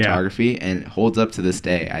cinematography, and it holds up to this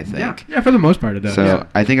day, I think. Yeah, for the most part it does. So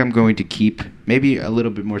I think I'm going to keep maybe a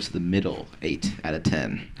little bit more to the middle, 8 out of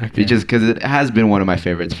 10. Okay. Just because it has been one of my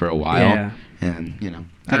favorites for a while, Yeah. and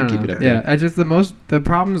I don't keep know. it up Yeah, there. I just the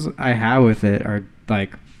problems I have with it are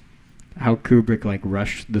like how Kubrick like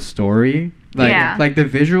rushed the story. Like Yeah. like the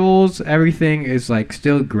visuals, everything is like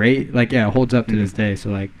still great. Like yeah, it holds up to this day. So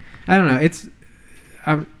like I don't know.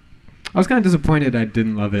 I was kind of disappointed I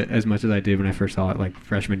didn't love it as much as I did when I first saw it like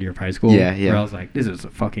freshman year of high school. Yeah, yeah. Where I was like, this is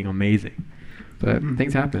fucking amazing. But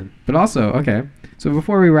things happen. But also, okay. So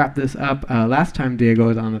before we wrap this up, last time Diego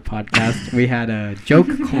was on the podcast, we had a joke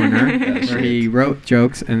corner where he wrote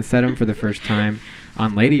jokes and said them for the first time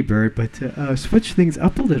on Lady Bird. But to switch things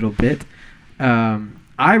up a little bit,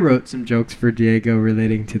 I wrote some jokes for Diego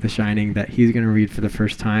relating to The Shining that he's going to read for the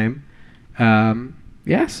first time.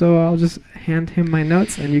 Yeah, so I'll just hand him my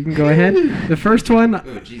notes and you can go ahead. The first one,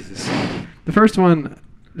 Oh, Jesus.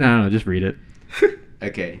 no, just read it.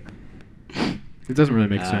 Okay. It doesn't really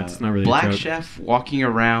make sense. It's not really Black a joke. chef walking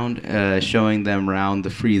around, showing them around the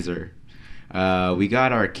freezer. We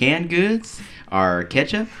got our canned goods, our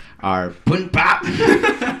ketchup, our pudding pop.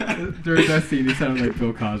 During that scene, he sounded like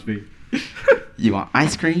Bill Cosby. You want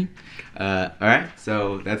ice cream? All right,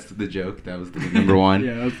 so that's the joke. That was the number one.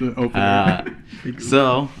 Yeah, that's the opener.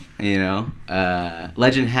 So,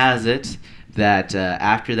 legend has it that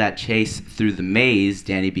after that chase through the maze,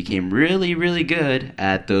 Danny became really, really good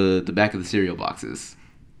at the back of the cereal boxes.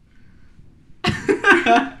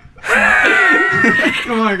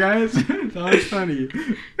 Come on, guys. That was funny.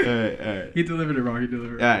 All right. He delivered it wrong.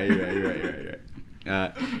 You're right.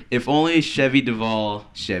 If only Shelley Duvall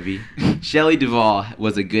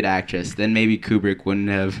was a good actress, then maybe Kubrick wouldn't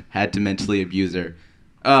have had to mentally abuse her.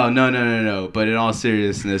 Oh, no. But in all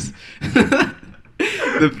seriousness,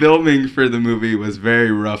 the filming for the movie was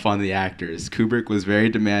very rough on the actors. Kubrick was very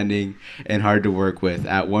demanding and hard to work with.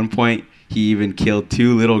 At one point, he even killed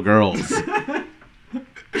 2 little girls.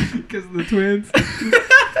 Because of the twins?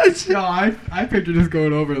 No, I picture this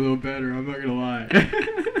going over a little better. I'm not going to lie.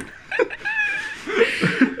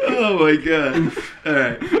 Oh my god.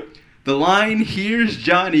 Alright. The line, "Here's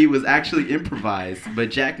Johnny," was actually improvised, but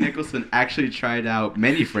Jack Nicholson actually tried out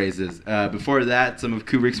many phrases. Before that, some of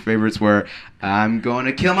Kubrick's favorites were, "I'm going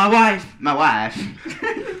to kill my wife." My wife.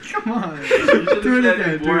 Come on. You should have Do it said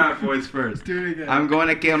again. the Borat voice first. Do it again. "I'm going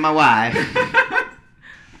to kill my wife."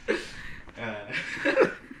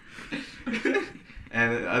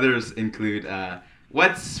 And others include,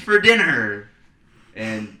 "What's for dinner?"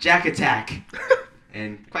 and "Jack Attack."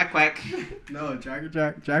 And "Quack Quack." No, Jack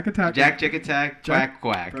Attack. Jack Attack, Quack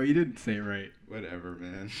Quack. Bro, you didn't say it right. Whatever,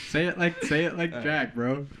 man. Say it like Jack,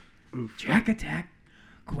 bro. Jack Attack.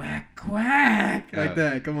 Quack quack. Like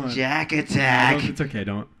that. Come on. Jack No, Attack. it's okay.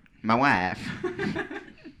 Don't. My wife.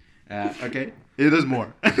 Okay. Yeah, there's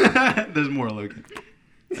more. There's more, Logan.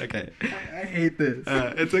 Okay. I hate this.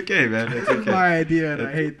 It's okay, man. It's This is okay. my idea, and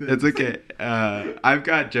I hate this. It's okay. I've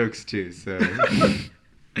got jokes too, so.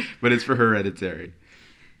 But it's for Hereditary.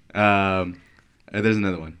 There's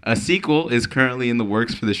another one. A sequel is currently in the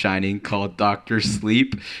works for The Shining called Doctor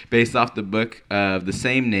Sleep, based off the book of the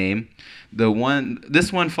same name.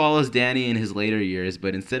 This one follows Danny in his later years,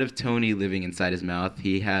 but instead of Tony living inside his mouth,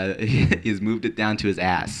 he's moved it down to his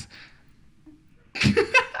ass.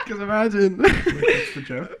 Because imagine. That's the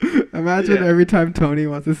joke. Imagine Yeah. every time Tony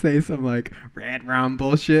wants to say some like red round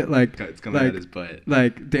bullshit, like It's coming out his butt.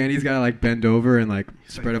 like Danny's gotta like bend over and like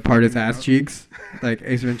spread apart his ass cheeks, like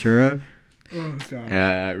Ace Ventura. Oh,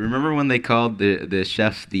 God. Remember when they called the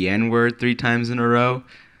chef the N-word 3 times in a row?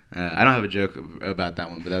 I don't have a joke about that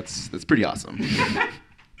one, but that's pretty awesome.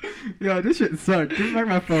 Yo, this shit sucked. Give me back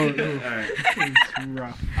my phone. Alright. It's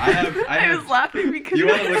rough. I was laughing because You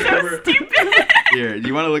it wanna was look so over- stupid. Here, do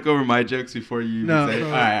you want to look over my jokes before you No. say it?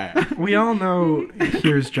 All right. We all know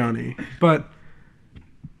Here's Johnny, but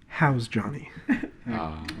how's Johnny?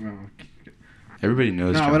 No, Everybody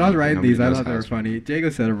knows. when I was Johnny, writing nobody these, I knows thought they were how's- funny. Jago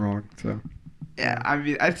said it wrong, so. Yeah, I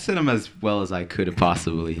mean, I said them as well as I could have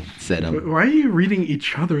possibly said them. Why are you reading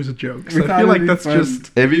each other's jokes? We I thought feel like it'd be that's fun.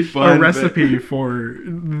 just It'd be fun. a but- recipe for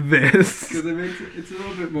this. Because it's a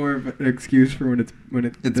little bit more of an excuse for when it's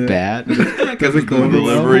It's the- bad. doesn't go When over well.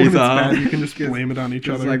 it's Deliveries bad, off. you can just blame it on each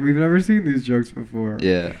It's other. like we've never seen these jokes before.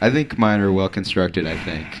 Yeah, I think mine are well constructed. I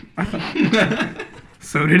think.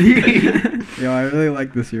 So did he. Yo, I really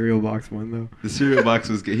like the cereal box one though. The cereal box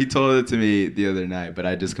was good. He told it to me the other night, but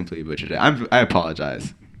I just completely butchered it. I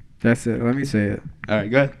apologize. That's it. Let me say it. All right,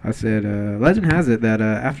 go ahead. I said, legend has it that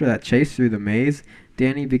after that chase through the maze,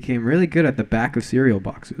 Danny became really good at the back of cereal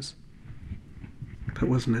boxes. That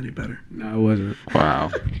wasn't any better. No, it wasn't. Wow.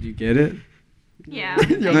 Did you get it? Yeah.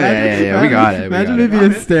 Yeah, we got it. Imagine if you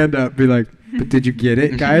did stand up, be like, but did you get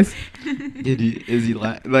it, guys? Is he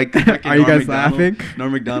like? Are you guys laughing?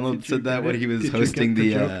 Norm Macdonald said that when he was Did hosting you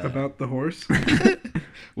get the. joke about the horse.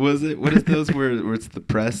 Was it? What is those where it's the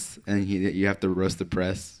press and you have to roast the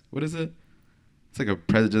press? What is it? It's like a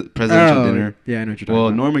presidential dinner. Yeah, I know what you're talking Well,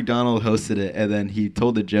 about. Norm Macdonald hosted it, and then he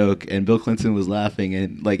told the joke, and Bill Clinton was laughing,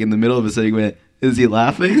 and like in the middle of a segment, is he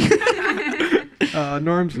laughing?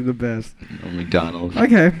 Norm's the best. Norm Macdonald.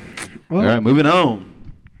 Okay. Well, All right, moving on.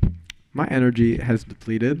 my energy has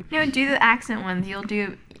depleted. No, do the accent ones. You Oh,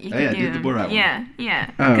 can yeah, do the them. Borat one. Yeah,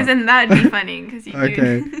 yeah. Oh. Because then that would be funny. Cause you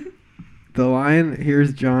Okay. do. The line,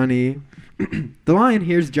 "Here's Johnny." The line,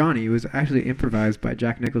 "Here's Johnny," was actually improvised by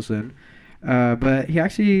Jack Nicholson, but he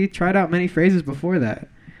actually tried out many phrases before that.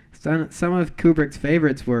 Some of Kubrick's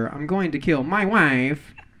favorites were, "I'm going to kill my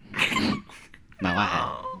wife." My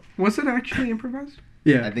wife. Was it actually improvised?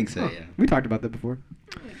 Yeah, I think so. Yeah. we talked about that before.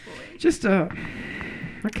 Just okay.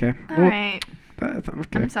 All Well, right.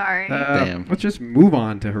 okay. I'm sorry. Damn. Let's just move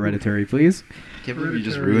on to Hereditary, please. Can't believe you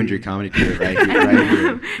just Hereditary. ruined your comedy career right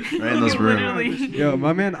here, right in this room. Literally. Yo,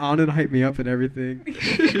 my man Anand hyped me up and everything.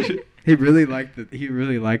 He really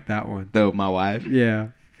liked that one. Though my wife. Yeah.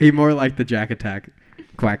 He more like the Jack Attack,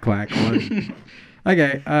 quack quack one.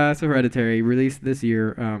 Okay, so Hereditary released this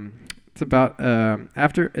year. It's about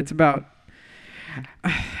after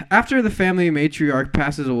the family matriarch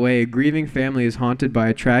passes away, a grieving family is haunted by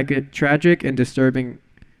a tragic and disturbing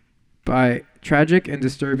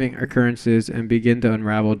occurrences and begin to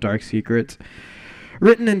unravel dark secrets.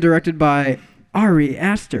 Written and directed by Ari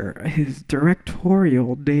Aster, his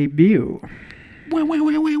directorial debut.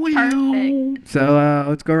 Perfect. So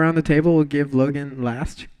let's go around the table. We'll give Logan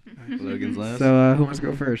last. Logan's last. So who wants to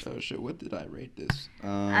go first? Oh shit! What did I rate this?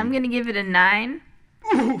 I'm gonna give it a 9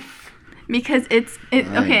 Oof. because it's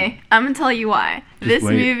okay. I'm gonna tell you why. This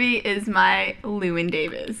wait. movie is my Llewyn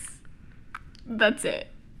Davis. That's it.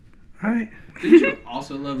 I Did you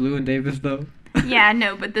also love Llewyn Davis though? Yeah,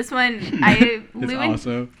 no, but this one,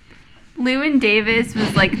 Llewyn Davis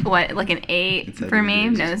was like what, like an 8 It's for me.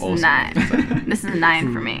 Davis No, is this is awesome. 9. This is a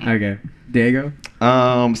 9 for me. Okay, Diego.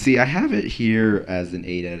 See, I have it here as an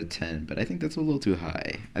 8 out of 10, but I think that's a little too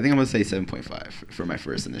high. I think I'm gonna say 7.5 for my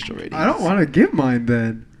first initial rating. I don't want to give mine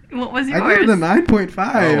then. What was yours? I gave it a 9.5.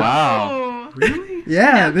 Oh wow. Oh. really?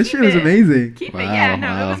 Yeah, No, this keep shit was it. amazing. Keep Wow, it. Yeah, no,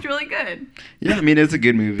 wow. it was really good. Yeah, I mean it's a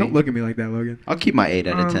good movie. Don't look at me like that, Logan. I'll keep my 8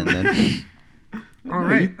 out of 10 then. All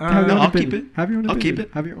right. Have your No, own I'll keep opinion. it. Have your own I'll opinion. keep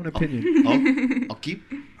it. Have your own opinion. I'll keep.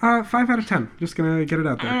 5 out of 10. Just gonna get it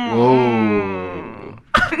out there. Whoa.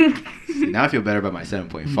 See, now I feel better about my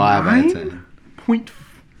 7.5 out of 10.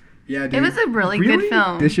 Yeah, dude. It was a really good Really?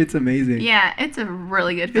 film. This shit's amazing. Yeah, it's a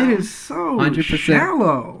really good It film. is so 100%.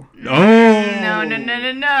 shallow. No.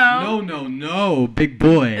 No. No, big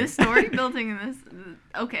boy. The story building in this.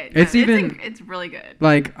 Okay. It's even- It's really good.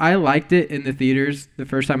 Like, I liked it in the theaters the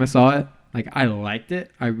first time I saw it. Like, I liked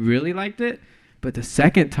it. I really liked it. But the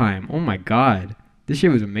second time, oh my god. This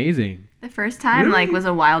shit was amazing. The first time Really? like was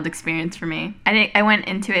a wild experience for me. I went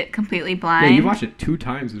into it completely Yeah, blind. you watched it 2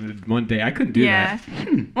 times in one day. I couldn't do Yeah.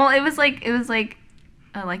 that. Well, it was like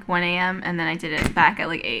 1 a.m. and then I did it back at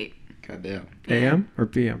like 8 God damn. AM or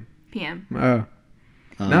PM? p.m. Oh.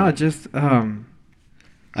 No, just,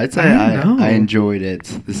 I'd say I don't know. I enjoyed it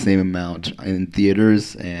the same amount in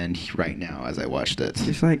theaters and right now as I watched it.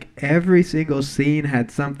 just like every single scene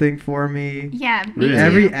had something for me. Yeah. Me Really? too.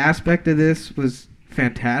 Every aspect of this was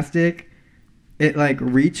fantastic. It like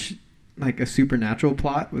reached like a supernatural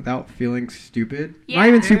plot without feeling stupid. Yeah. Not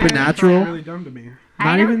even Yeah, supernatural. It felt really dumb to me. I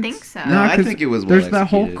Not don't even think so. No, I 'cause think it was well there's that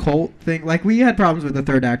whole executed. cult thing. Like we had problems with the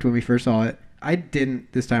third act when we first saw it. I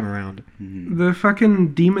didn't this time around. Mhm. The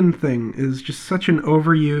fucking demon thing is just such an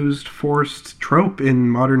overused, forced trope in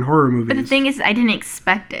modern horror movies. But the thing is, I didn't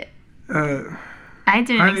expect it. I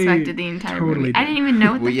didn't I expect it the entire totally movie. I did. didn't even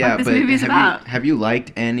know what Well, the yeah, fuck this but movie's about. have you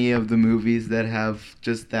liked any of the movies that have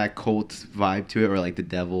just that cult vibe to it, or like the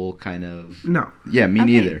devil kind of? No. Yeah, me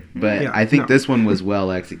Okay. neither. But Yeah, I think no. this one was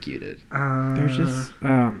well executed. There's just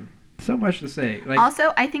so much to say. Like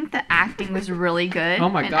Also, I think the acting was really good. Oh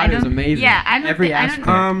my and God, I it was don't- amazing. Yeah, I don't. Every thi- I aspect.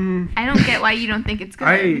 don't, I don't get why you don't think it's good.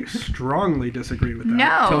 I strongly disagree with that.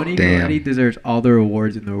 No. Tony Damn. Colletti deserves all the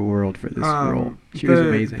awards in the world for this role. She was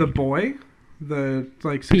amazing. The boy, the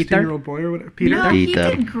like Peter? 16-year-old boy or whatever, Peter, No, he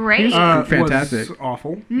Peter. did great. Fantastic. was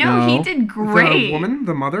awful. no, he No. did great. The woman,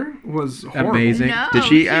 the mother, was horrible. Amazing. No, Did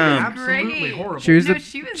she, was Absolutely great. horrible. She was No, the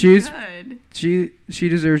she was she's good. she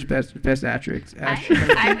deserves best actress.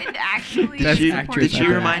 I would actually. Best Did she, actress did she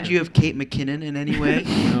ever. remind you of Kate McKinnon in any way?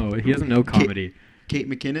 No, he doesn't know comedy Kate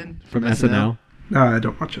McKinnon from SNL. I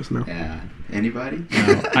don't watch this now. Yeah. Anybody?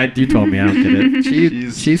 No, you told me I don't get it.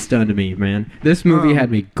 She's- She stunned me, man. This movie Um,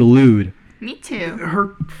 had me glued. Me too.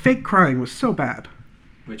 Her fake crying was so bad.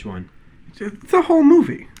 Which one? The whole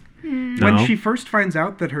movie. No. When she first finds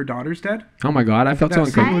out that her daughter's dead, Oh my god, I felt so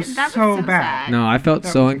That scene uncomfortable. was that so so bad. sad. No, I felt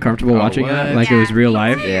That so was- uncomfortable Oh, watching what? it, like it was Yeah, real me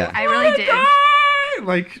life. too. Yeah. I really did.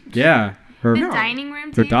 like Yeah, her The No. dining room.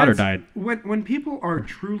 her scene? daughter that's- died. when people are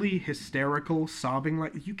truly hysterical, sobbing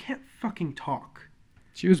like you can't fucking talk.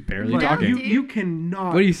 She was barely Like, talking. you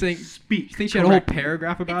cannot. What do you think? Speak. You think she had a whole correctly.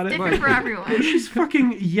 paragraph about It's it? different for everyone. She's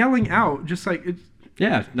fucking yelling out, just like it's.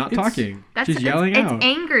 Yeah, not It's- talking. That's She's yelling it's out.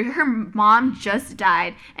 anger. Her mom just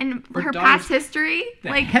died, and Her her daughter's- past history, The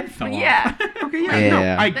like head fell yeah. off. Okay, yeah, Yeah.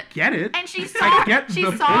 no, I get it. And she I saw get she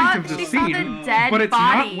the saw point of the she saw scene, the dead but it's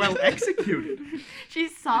body. not well executed. She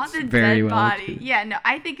saw the very dead well body. executed. Yeah, no,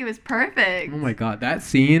 I think it was perfect. Oh my god, that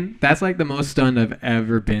scene, that's like the most stunned I've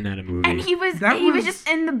ever been at a movie. And he was That was was just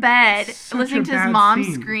in the bed such listening a to his bad mom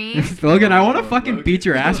scene. scream. Logan, I want to Oh, fucking Logan. beat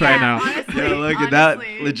your ass Yeah, right now. honestly. Yo, look at that.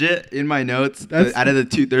 Honestly. Legit in my notes. That's- Out of the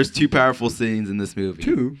two, there's two powerful scenes in this movie.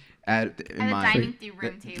 Two. in the my dining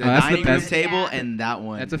room the table. that's the dining room best. table Yeah. and that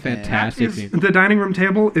one. That's a and- fantastic Is- scene. the dining room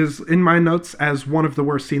table is in my notes as one of the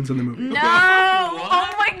worst scenes in the movie. No!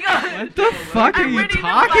 Oh my god! What the fuck are I'm you ready to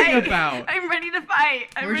talking fight. about? I'm ready to fight.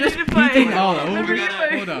 I'm We're ready just to fight. peeking all I'm over. ready to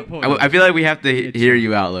fight. Hold up. I feel like we have to hear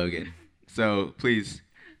you out, Logan. So please,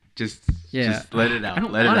 just let it out. I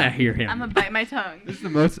don't let it want to out. hear him. I'm gonna bite my tongue. This is the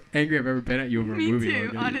most angry I've ever been at you over a Me movie. too,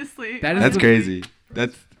 Logan. honestly. That is That's the- crazy.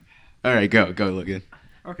 That's all right. Go, Logan.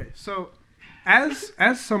 Okay, so as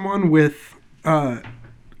someone with a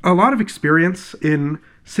lot of experience in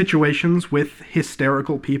situations with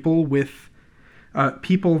hysterical people, with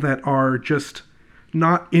people that are just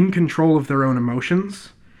not in control of their own emotions,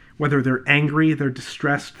 whether they're angry, they're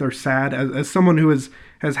distressed, they're sad, as someone who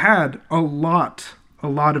has had a lot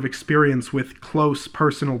of experience with close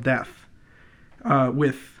personal death,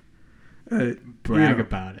 with brag you know,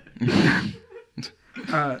 about it.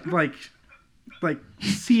 like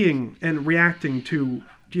seeing and reacting to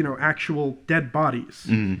actual dead bodies,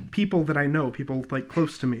 people that I know, people like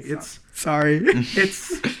close to me. It's Sorry.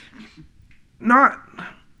 it's not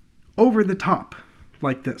over the top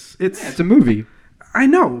like this. It's a movie. I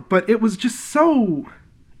know, but it was just so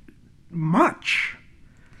much.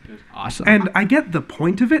 Awesome. And I get the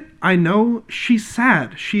point of it. I know she's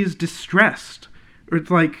sad. She's distressed. It's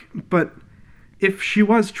like, but if she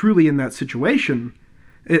was truly in that situation,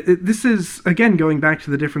 this is, again, going back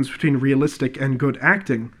to the difference between realistic and good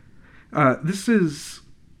acting. This is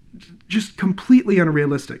just completely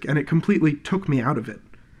unrealistic, and it completely took me out of it.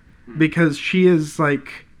 Because she is,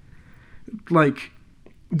 like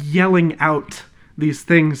yelling out these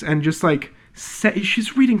things, and just, like,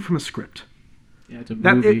 she's reading from a script. yeah, it's a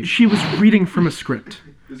movie. She was reading from a script.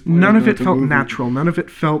 None of it felt natural. None of it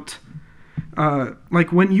felt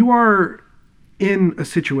like when you are in a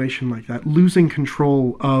situation like that, losing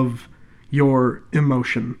control of your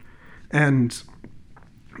emotion and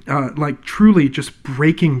like truly just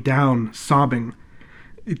breaking down, sobbing.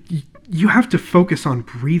 You have to focus on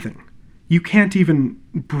breathing. You can't even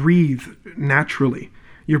breathe naturally.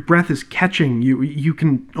 Your breath is catching. You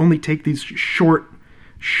can only take these short,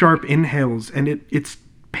 sharp inhales, and it's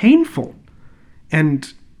painful.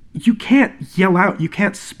 And you can't yell out. You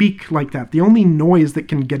can't speak like that. The only noise that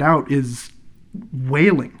can get out is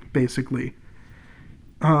wailing, basically.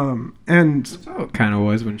 And That's how it kind of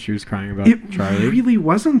was when she was crying about it Charlie. really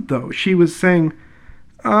wasn't, though. She was saying,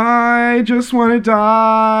 I just want to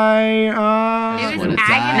die. It was wanna die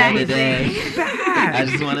agonizing. today. Bad. I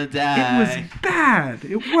just want to It die. was bad.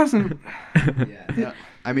 It wasn't. Yeah.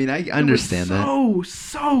 I mean, I understand that.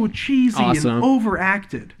 So cheesy Awesome. and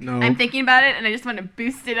overacted. No. I'm thinking about it and I just want to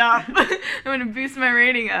boost it up. I want to boost my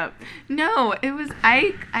rating up. No, it was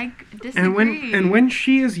I disagree. And when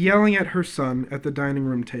she is yelling at her son at the dining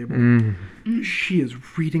room table, Mm. she is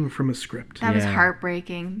reading from a script. that was Yeah.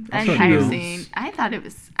 heartbreaking. That Also, entire no. scene. I thought it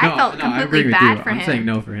was. No, I felt no, I agree completely with bad you. for I'm him. saying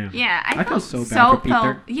no for him. Yeah, I felt felt so bad for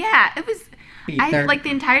Peter. Yeah, it was. I Peter. like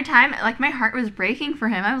the entire time, like my heart was breaking for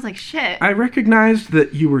him. I was like, shit. I recognized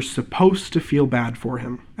that you were supposed to feel bad for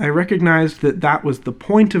him. I recognized that that was the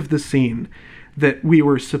point of the scene, that we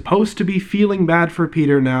were supposed to be feeling bad for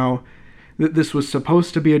Peter now, that this was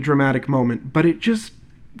supposed to be a dramatic moment, but it just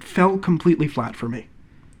fell completely flat for me.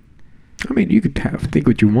 I mean, you could think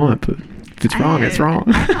what you want, but if it's wrong, it's wrong.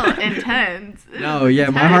 I felt intense. It No, was yeah,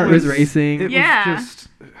 my intense. heart was racing. It Yeah. was just...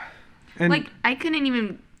 And Like I couldn't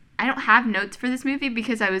even. I don't have notes for this movie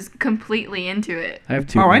because I was completely into it. I have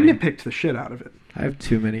too I many. nitpicked the shit out of it. I have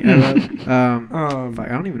too many. I love, Um, fuck,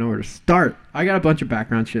 I don't even know where to start. I got a bunch of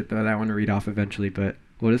background shit that I want to read off eventually, but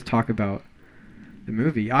we'll just talk about the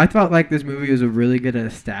movie. I felt like this movie was really good at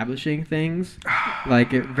establishing things.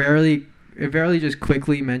 Like it barely just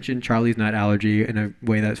quickly mentioned Charlie's nut allergy in a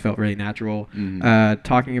way that felt really natural.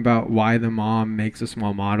 Talking about why the mom makes the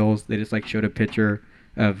small models. They just like showed a picture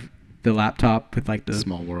of the laptop with like the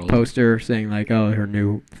Small world. poster saying like, oh, her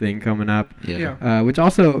new thing coming up. Yeah. Which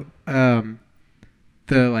also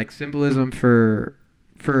the like symbolism for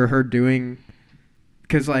her doing,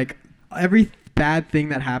 because like every bad thing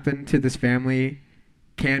that happened to this family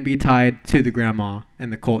can be tied to the grandma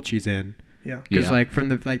and the cult she's in. yeah. Because Yeah. like from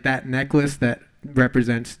the like that necklace that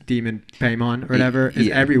represents Demon Paimon or whatever is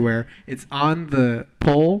Yeah. everywhere. It's on the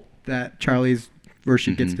pole that Charlie's where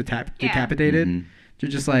she gets Yeah. decapitated. Mhm. So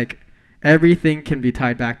just like everything can be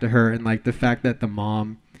tied back to her, and like the fact that the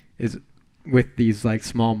mom is with these like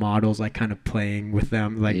small models, like kind of playing with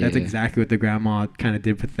them, like that's Yeah. exactly what the grandma kind of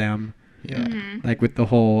did with them. Yeah. Mhm. Like with the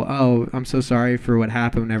whole, oh, I'm so sorry for what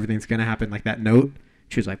happened, everything's gonna happen, like that note.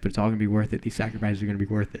 She was like, but it's all gonna be worth it. These sacrifices are gonna be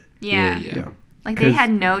worth it. Yeah. Yeah. Like they 'Cause-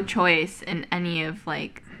 had no choice in any of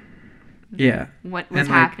like Yeah. what was And,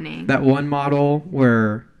 like, happening. that one model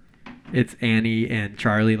where it's Annie and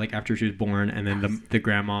Charlie, like after she was born, and then the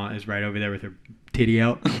grandma is right over there with her titty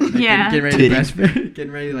out, like, Yeah. getting ready to breastfeed,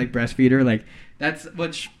 getting ready to like breastfeed her. Like that's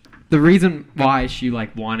what the reason why she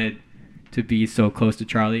like wanted to be so close to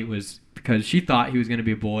Charlie was because she thought he was gonna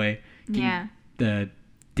be a boy. Yeah. The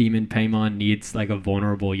demon Paimon needs like a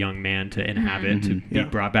vulnerable young man to inhabit to be Yeah.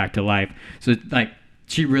 brought back to life. So like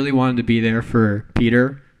she really wanted to be there for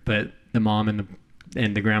Peter, but the mom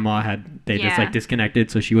and the grandma just Yeah. like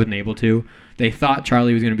disconnected, so she wasn't able to. They thought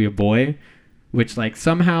Charlie was going to be a boy, which like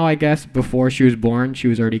somehow I guess before she was born she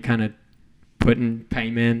was already kind of putting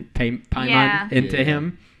Paimon Yeah. into Yeah.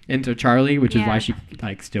 him, into Charlie, which is Yeah. why she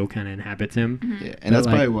like still kind of inhabits him. Yeah, and But, that's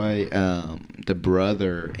like- probably why the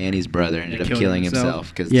brother, Annie's brother, ended up Killing killing himself? himself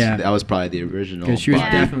because Yeah. that was probably the original. Because she was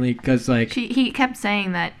Yeah. definitely like He kept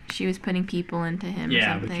saying that she was putting people into him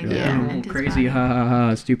yeah, or which something. was Yeah. like, oh, into his crazy, body. ha ha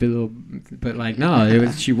ha, stupid little. But like no, it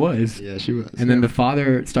was she was. Yeah, she was. And then the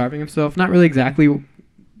father starving himself. Not really exactly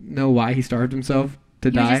know why he starved himself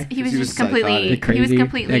to die. He was He just was completely. psychotic. Crazy. He was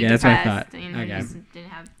completely Okay, that's what I depressed. thought. You know, Okay. he just didn't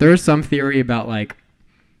have. There was some theory about like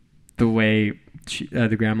the way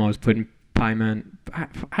the grandma was putting Paimon.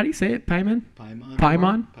 How do you say it? Paimon.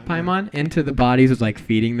 Paimon into the bodies was like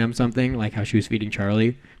feeding them something, like how she was feeding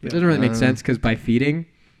Charlie. It doesn't really make sense because by feeding,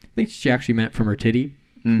 I think she actually meant from her titty.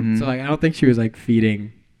 Mm-hmm. So like I don't think she was like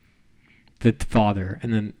feeding the father.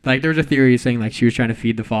 And then like there was a theory saying like she was trying to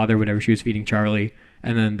feed the father whatever she was feeding Charlie,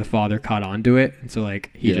 and then the father caught on to it, and so like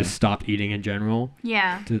he Yeah. just stopped eating in general.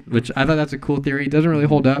 Yeah. Which I thought that's a cool theory. It doesn't really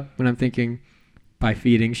hold up when I'm thinking by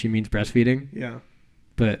feeding she means breastfeeding, Yeah.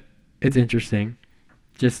 but it's interesting.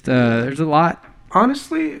 Just there's a lot.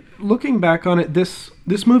 Honestly, looking back on it, this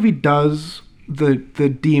movie does the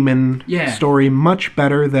demon Yeah. story much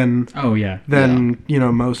better than Oh yeah.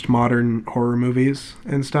 most modern horror movies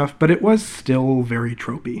and stuff. But it was still very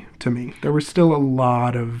tropey to me. There were still a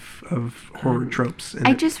lot of horror tropes. In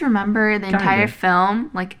I it. just remember the entire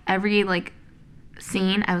film, like every like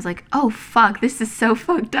scene, I was like, oh fuck, this is so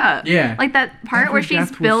fucked up. Yeah. Like that part Every where she's death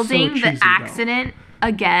was so building cheesy, the though. accident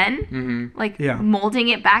again, Mm-hmm. like Yeah. molding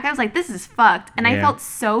it back. I was like, this is fucked, and I Yeah. felt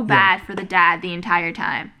so bad for the dad the entire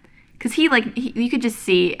time, because you could just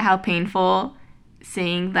see how painful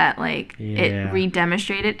seeing that like Yeah. it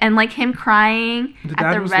re-demonstrated, and like him crying The at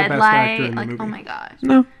dad the was the red best actor light, in the like movie. oh my gosh.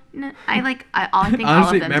 No. No, I think all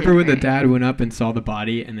Honestly, of them remember did when the great. dad went up and saw the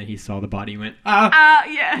body, and then he saw the body and went, ah.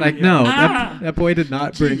 Yeah. Like no, that boy did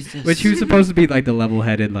not bring. Jesus. Which he was supposed to be like the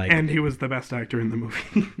level-headed like. And he was the best actor in the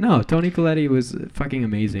movie. No, Tony Colletti was fucking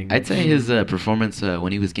amazing. I'd say his performance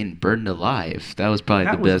when he was getting burned alive, that was probably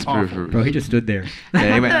That the was best awful. performance. Bro, he just stood there I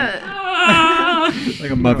Anyway. thought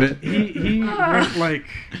like a muppet. He went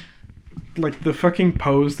like the fucking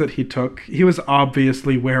pose that he took. He was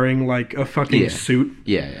obviously wearing like a fucking Yeah. suit.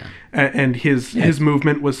 Yeah. And his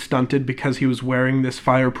movement was stunted because he was wearing this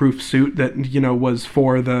fireproof suit that was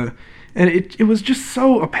for the, and it was just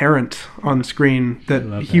so apparent on screen that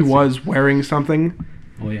love he that was wearing something.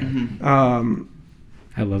 Oh yeah, Um,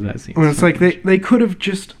 I love that scene. when it's so like much. they could have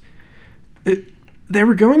just, they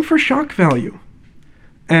were going for shock value,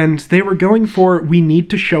 and they were going for we need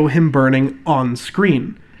to show him burning on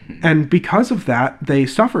screen, and because of that they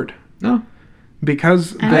suffered No,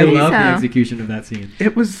 because I I they think love the so. execution of that scene.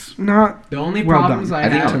 it was not The only well problems done I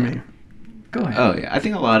think have to me. Go ahead. Oh yeah, I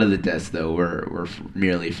think a lot of the deaths though were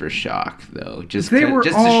merely for shock though. They were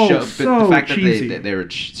all but so the fact cheesy. that they were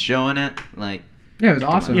showing it like Yeah, it was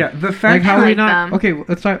awesome. Yeah, the Like fact how that we like not them. okay?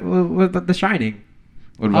 Let's talk about The Shining.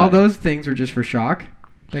 what All about- those things were just for shock.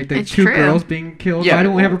 Like the It's two true. girls being killed. Yeah, Why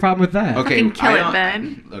don't we have a well, problem with that? Okay, Fucking kill I it, don't-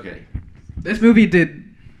 Ben. Okay, This movie did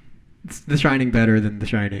The Shining better than The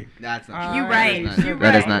Shining. that's not You're true. right, That is not you're true.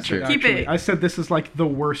 That is right. not true. Keep it. I said this is like the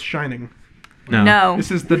worst Shining. No.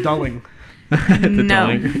 This is the dulling. The No.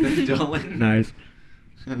 dulling. Dolan. Nice.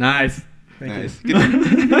 Nice. Thank Nice. you.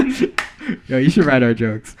 Good. Yo, you should write our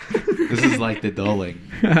jokes. This is like the dulling.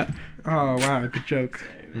 Oh wow, good joke.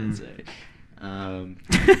 I'd say.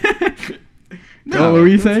 What were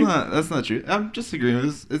you that's saying? That's not true. I'm just agreeing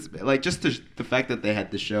with this. It's like just the fact that they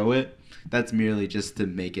had to show it. That's merely just to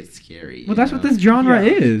make it scary. Well, that's you what know? this genre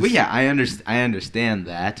Yeah. is. Well, yeah, I understand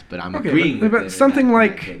that, but I'm Okay, agreeing but with it something in that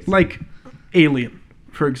like case. Alien,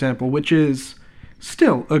 for example, which is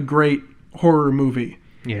still a great horror movie.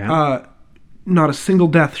 Yeah. Not a single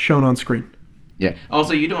death shown on screen. Yeah.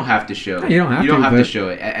 Also, you don't have to show. No, you don't have to, to but- show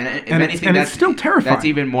it. And if And it's- anything, and it's that's still terrifying. That's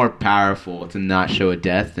even more powerful to not show a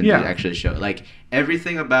death than Yeah. to actually show it. Like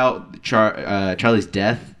everything about Charlie's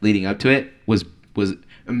death leading up to it was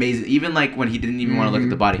amazing. Even like when he didn't even want to look at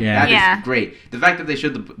the body. Yeah. That is Yeah. great. The fact that they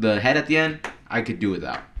showed the head at the end, I could do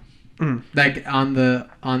without. Like on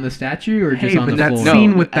the statue or Hey, just on but the that floor?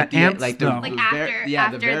 scene with at the end, ants, like though. Like the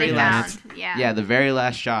after very they last, found, yeah. the very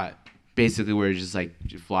last shot, basically where it just like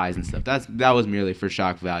flies and stuff. That was merely for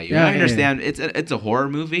shock value. Yeah, I yeah, understand it's a horror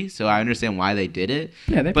movie, so I understand why they did it.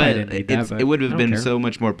 Yeah, they probably but didn't need that, but it would I have don't been care. so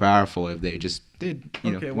much more powerful if they just did.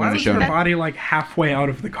 Okay, why wanted to was show her them. body like halfway out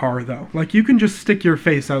of the car though? Like you can just stick your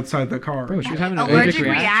face outside the car. Bro, she was having an Allergic reaction.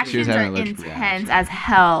 She reactions was are having an allergic intense reaction. as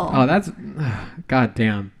hell. Oh, that's god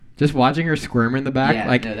damn. Just watching her squirm in the back, Yeah,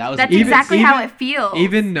 like no, that was That's even- exactly how even- it feels.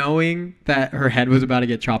 even knowing that her head was about to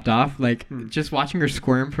get chopped off, like just watching her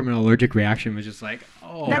squirm from an allergic reaction was just like,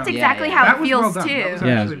 oh. That's Yeah, exactly yeah. how That it was feels well done. too. That was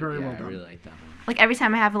Yeah. actually very well I done. really like that one. Like every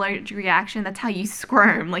time I have allergic reaction, that's how you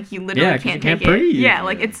squirm. Like you literally 'cause you can't can't take breathe. it. Yeah,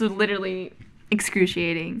 like it's literally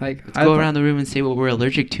excruciating. Like Let's go around the room and say what we're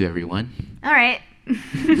allergic to, everyone. All right.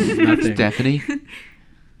 Nothing. Stephanie.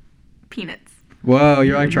 Peanuts. Whoa,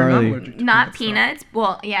 you're like You're not Charlie. allergic to Not peanuts, though. peanuts.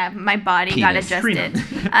 Well, yeah, my body Peanuts. got Tree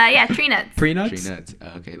adjusted. nuts. Yeah, tree nuts. Tree Tree nuts? nuts.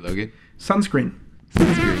 Okay, Logan. Sunscreen.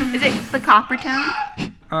 Is it the copper tone?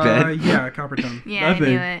 Ben? Yeah, copper tone. Yeah, Nothing. I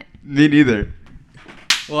knew it. Me neither.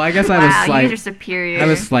 Well, I guess I have a Wow, you slight guys are superior. I have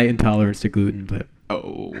a slight intolerance to gluten, but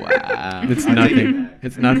Oh wow. it's nothing.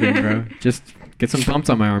 It's nothing, bro. Just get some bumps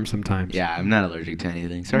on my arm sometimes. Yeah, I'm not allergic to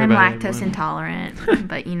anything. Sorry I'm about lactose it. intolerant,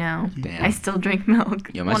 but you know, Damn. I still drink milk.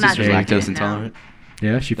 Yeah, my Well, not sister's drink lactose it, no. intolerant.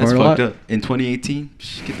 Yeah, she That's farted a lot. fucked up. In 2018,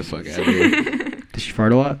 get the fuck out of here. Did she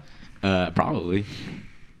fart a lot? Probably.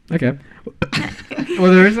 Okay.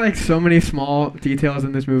 Well, there's like so many small details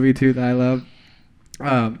in this movie too that I love.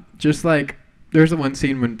 Just like there's the one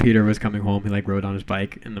scene when Peter was coming home, he like rode on his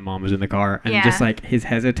bike and the mom was in the car, and Yeah. just like his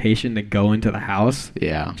hesitation to go into the house.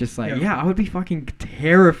 Yeah. Just like Yeah. yeah, I would be fucking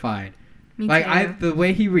terrified. Me Like too. the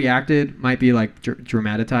way he reacted might be like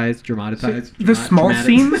dramatized. The small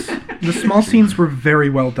scenes, the small scenes were very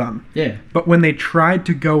well done. Yeah. But when they tried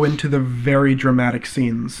to go into the very dramatic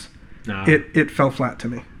scenes, No. it fell flat to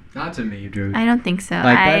me. Not to me, Drew. I don't think so.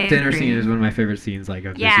 Like I that dinner agree. scene is one of my favorite scenes like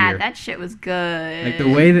of this Yeah, year. that shit was good. Like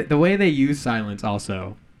the way they use silence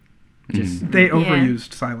also. Just Mhm. They Yeah.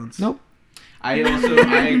 overused silence. nope. I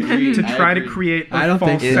agree. To I try to agree. create a I don't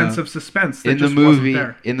think false so. sense of suspense that in the just wasn't movie,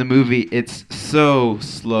 there. it's so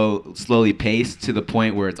slowly paced to the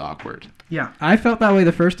point where it's awkward. Yeah. I felt that way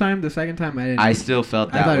the first time. The second time I didn't. I still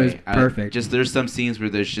felt I that thought it way. was perfect. Just there's some scenes where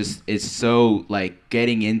there's just it's so like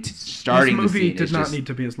getting into starting This the movie scene. did it's not just, need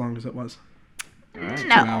to be as long as it was. Alright,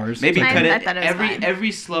 No. 2 hours. Maybe I- cut I it thought it was fine.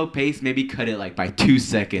 every slow pace. Maybe cut it like by 2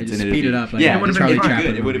 seconds just and it'd speed be, it up, like yeah, it would've it'd been be fine.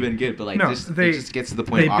 good. It would have been good, but like No, just they- it just gets to the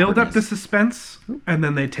point. They of build up the awkwardness. suspense and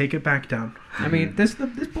then they take it back down. I mean, this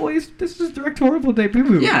is his directorial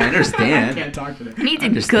debut. Yeah, I understand. I can't talk today. And he did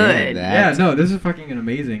Understand good. that. Yeah, no, this is fucking an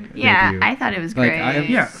amazing. Yeah, debut. I thought it was Like, great. I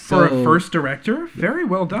am- Yeah, for a So- first director, very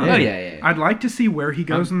well done. Yeah. Oh yeah. I'd like to see where he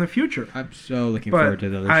goes in the future. I'm so looking forward But to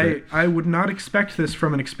the other I, shit. I would not expect this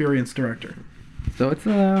from an experienced director. So it's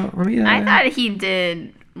let me. I thought he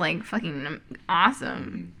did like fucking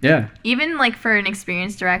awesome. Yeah. Even like for an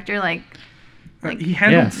experienced director, like He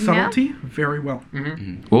handled Yeah. subtlety very well. Mm-hmm.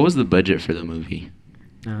 Mhm. What was the budget for the movie?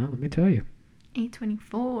 Let me tell you,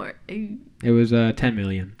 A24. Ooh. it was 10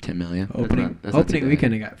 million. 10 million. Opening That's not too opening bad.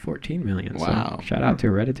 weekend, it got 14 million. Wow. So shout out to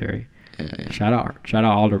Hereditary. Yeah. Shout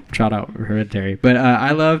out Hereditary. But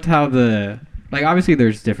I loved how like obviously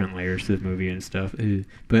there's different layers to the movie and stuff,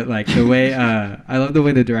 but like the way I love the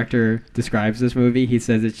way the director describes this movie. He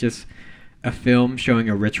says it's just a film showing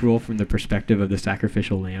a ritual from the perspective of the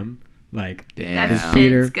sacrificial lamb. Like Damn. That Is shit's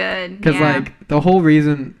Peter- good. because Yeah. like the whole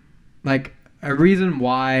reason, like a reason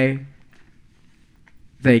why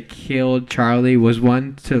they killed Charlie was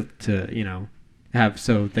one to have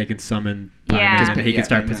so they could summon Paimon Yeah. and he Yeah, could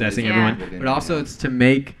start Paimon possessing is- everyone. yeah. But also it's to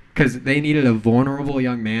make because they needed a vulnerable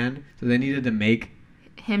young man, so they needed to make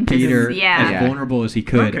Him just, Peter yeah. as vulnerable as he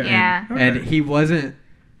could. Okay. Yeah. And Okay. he wasn't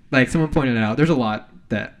like someone pointed it out. There's a lot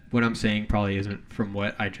that what I'm saying probably isn't from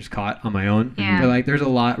what I just caught on my own. Yeah. But like there's a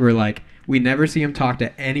lot where like we never see him talk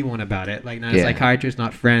to anyone about it. Like not a Yeah. psychiatrist,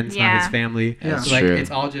 not friends, not his Yeah. family. Yeah. So, like True.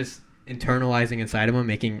 it's all just internalizing inside of him,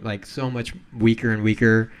 making like so much weaker and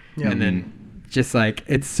weaker. Yeah. And then just like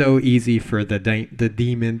it's so easy for the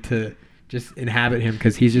demon to just inhabit him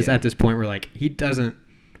because he's just Yeah. at this point where like he doesn't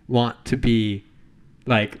want to be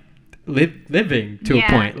like living to a Yeah.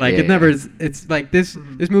 point. Like it Yeah. never is. It's like this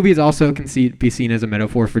movie is also can be seen as a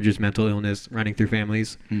metaphor for just mental illness running through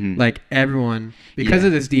families. Mhm. Like everyone because Yeah.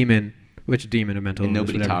 of this demon, which demon of mental And illness,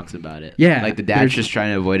 nobody whatever. talks about it. Yeah, like the dad's there's- just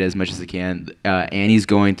trying to avoid it as much as he can. Annie's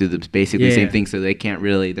going through basically the Yeah. same thing, so they're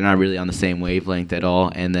not really on the same wavelength at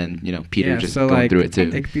all. And then Peter Yeah, just so going like through it too.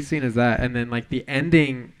 it could be seen as that, and then like the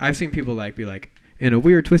ending. I've seen people like be like, in a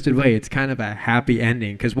weird twisted way, it's kind of a happy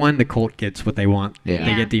ending because one, the cult gets what they want. Yeah.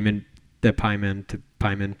 They get the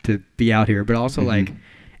Pyman to be out here, but also like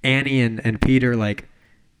Annie and Peter, like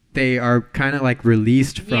they are kind of like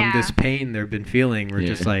released from this pain they've been feeling. We're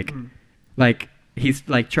just like he's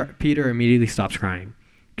like Peter immediately stops crying.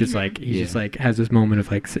 Just like he just like has this moment of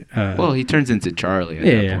like well, he turns into Charlie at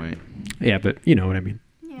that point. Yeah, but you know what I mean.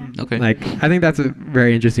 Yeah. Okay. Like I think that's a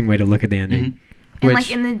very interesting way to look at the ending. And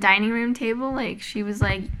like in the dining room table, like she was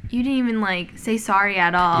like, "You didn't even like say sorry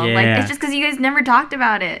at all. Yeah. Like it's just because you guys never talked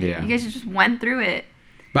about it. Yeah. You guys just went through it."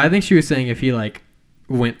 But I think she was saying if he like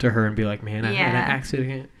went to her and be like, "Man, I had an Yeah.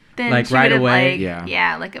 accident," Then like she right would've, away.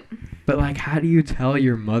 like But like, how do you tell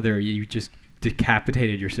your mother you just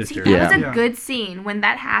decapitated your See, sister? that Yeah. was a Yeah. good scene when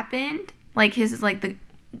that happened. Like his like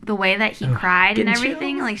the way that he cried and getting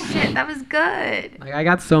everything. chills. Like shit, that was good. Like I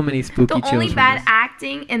got so many spooky The chills. only from bad this.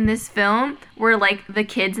 acting in this film were like the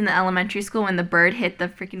kids in the elementary school when the bird hit the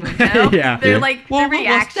freaking window. Yeah. Their Yeah. like Whoa, the what was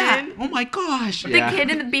reaction. that? Oh my gosh. The kid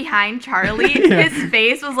in the behind Charlie, Yeah. his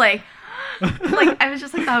face was like I was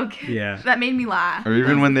just like, okay. Yeah. That made me laugh. Or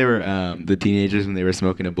even when they were the teenagers when they were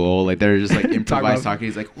smoking a bowl, like they were just like improvised about- talking.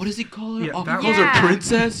 He's like, "What does he call her? Yeah, Oh, he that calls was- her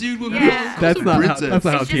princess, dude. What Yeah. That's her not how- princess?" that's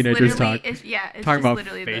not how It's just teenagers literally- talk. It's, yeah, it's Talking just about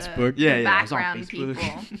literally Facebook. The Yeah, yeah, I was on background Facebook.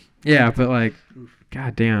 people. Yeah, but like,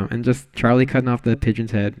 goddamn, and just Charlie cutting off the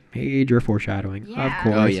pigeon's head, major foreshadowing. Of Yeah.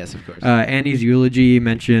 course. Oh yes, of course. Annie's eulogy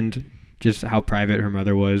mentioned just how private her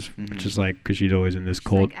mother was, Mhm. which is like because she's always in this She's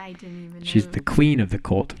cult. like, I didn't even She's know. the queen of the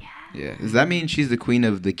cult. Yeah. Does that mean she's the queen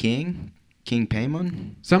of the king? King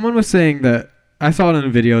Paimon? Someone was saying that I saw it in a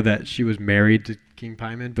video that she was married to King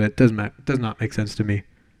Paimon, but it does not make sense to me.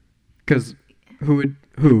 Because who?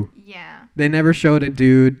 Yeah. They never showed a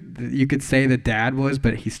dude. You could say the dad was,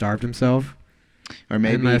 but he starved himself. Or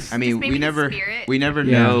maybe Unless- I mean Just maybe we his never spirit. we never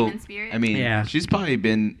Yeah. know. Human spirit. I mean, Yeah. she's probably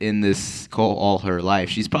been in this cult all her life.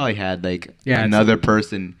 She's probably had like Yeah, another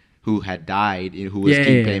person who had died, who was Yeah,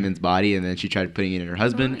 King yeah, yeah. Paimon's body, and then she tried putting it in her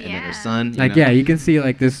husband and then yeah. her son. Like, yeah, you can see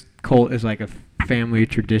like this cult is like a family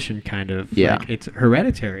tradition kind of. Yeah. Like, it's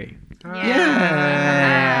hereditary.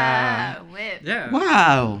 Yeah. Whip. Yeah.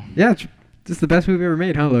 Wow. Yeah, it's the best movie ever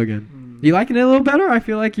made, huh, Logan? You liking it a little better? I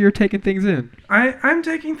feel like you're taking things in. I'm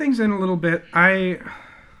taking things in a little bit. I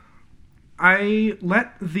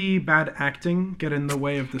let the bad acting get in the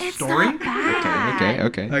way of the It's story. not bad.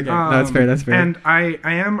 Okay. Okay, that's fair. That's fair. And I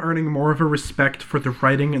am earning more of a respect for the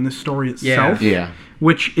writing and the story itself, Yeah.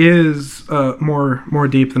 which is more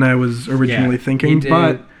deep than I was originally Yeah, thinking. you did.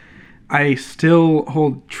 But I still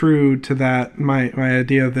hold true to that my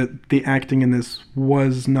idea that the acting in this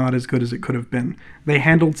was not as good as it could have been. They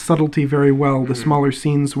handled subtlety very well. The smaller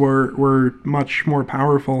scenes were much more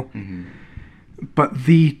powerful. But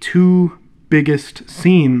the two biggest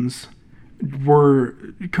scenes were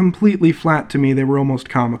completely flat to me. They were almost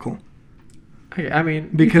comical I mean, you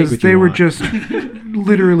think because what they you were want. just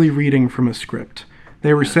literally reading from a script.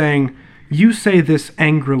 They were saying, "You say this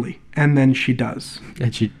angrily," and then she does.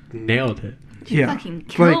 And she nailed it. She fucking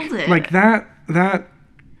killed it. Like that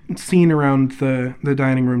scene around the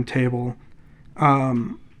dining room table.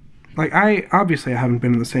 Like I haven't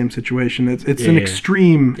been in the same situation. It's an Yeah.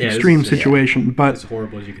 extreme Yeah, this extreme is- yeah. situation. But As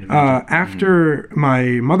horrible as you can imagine. after my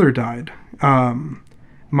mother died,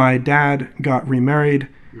 my dad got remarried,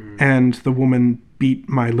 and the woman beat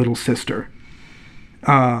my little sister.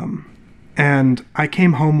 And I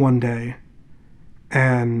came home one day,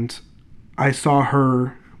 and I saw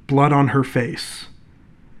her blood on her face,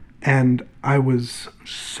 and I was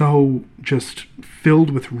so just filled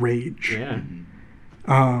with rage. yeah.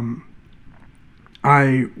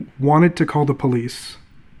 I wanted to call the police,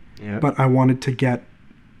 Yeah. but I wanted to get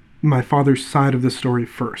my father's side of the story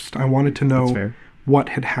first. I wanted to That's know fair. what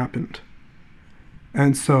had happened.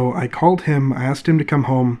 And so I called him, I asked him to come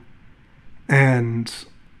home, and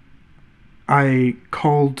I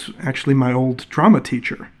called actually my old drama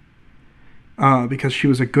teacher because she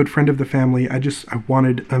was a good friend of the family. I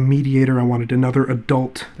wanted a mediator, I wanted another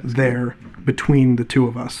adult there between the two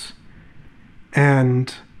of us.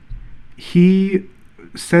 And he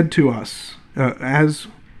said to us, as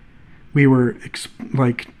we were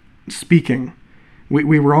speaking,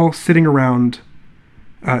 we were all sitting around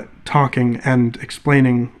talking and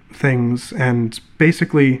explaining things, and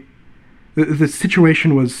basically the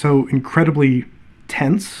situation was so incredibly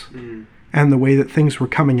tense, and the way that things were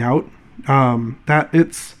coming out, that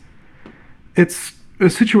it's a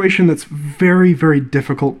situation that's very, very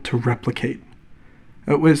difficult to replicate.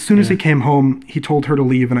 As soon as he came home, he told her to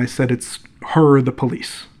leave, and I said it's her or the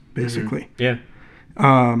police, basically. Yeah.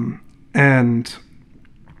 And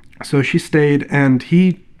so she stayed, and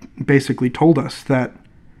he basically told us that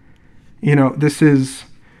this is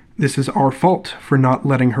our fault for not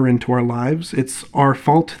letting her into our lives. It's our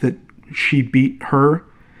fault that she beat her.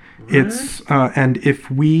 It's and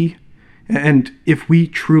if we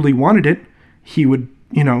truly wanted it, he would,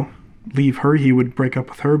 leave her, he would break up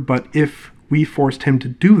with her. But if we forced him to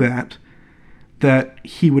do that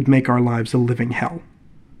he would make our lives a living hell.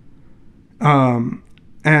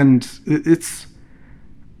 And it's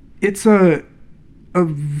a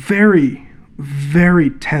very, very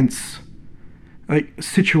tense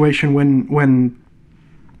situation when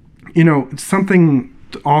something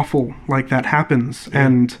awful like that happens,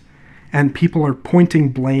 and people are pointing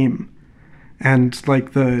blame, and I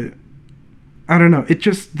don't know, it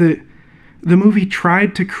just the movie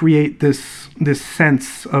tried to create this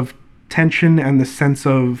sense of tension and the sense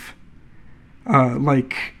of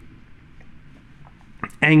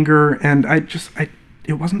anger, and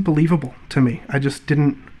it wasn't believable to me. I just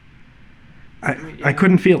didn't. I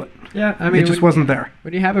couldn't feel it. Yeah, I mean, it just wasn't there.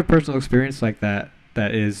 When you have a personal experience like that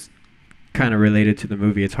is kind of related to the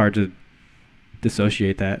movie, it's hard to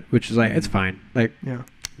dissociate that, which is it's fine. Yeah.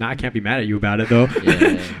 Now I can't be mad at you about it though.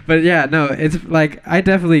 Yeah. But yeah, no, it's I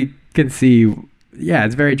definitely can see. Yeah,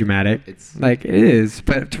 it's very dramatic. It's it is,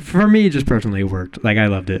 but for me, just personally, it worked. I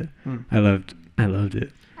loved it. I loved it. I loved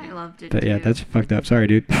it. But yeah, that's fucked up. Sorry,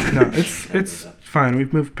 dude. No, it's fine.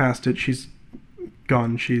 We've moved past it. She's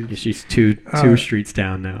gone. She's two streets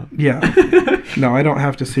down now. Yeah. No, I don't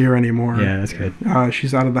have to see her anymore. Yeah, that's good.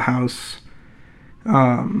 She's out of the house.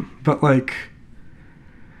 But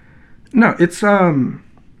no, it's I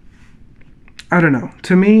don't know.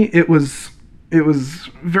 To me, it was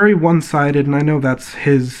very one-sided, and I know that's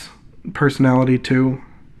his personality too.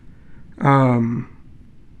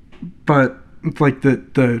 But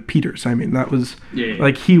the Peters, I mean, that was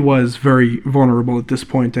he was very vulnerable at this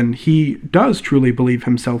point, and he does truly believe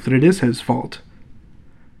himself that it is his fault.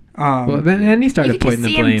 Well, then he started putting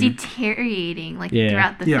the blame. You could see him deteriorating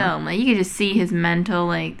throughout the film. You could just see his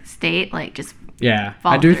mental state just. Yeah,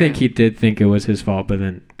 falter. I do think he did think it was his fault, but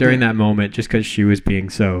then during that moment, just because she was being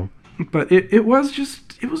so. But it was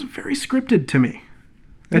very scripted to me.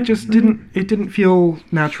 It just didn't feel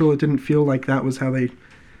natural. It didn't feel like that was how they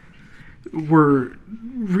would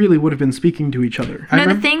have been speaking to each other. No,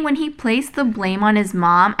 the thing when he placed the blame on his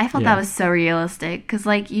mom, I felt that was so realistic, because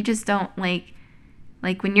you just don't when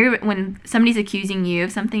somebody's accusing you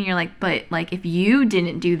of something, you're but if you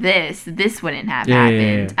didn't do this wouldn't have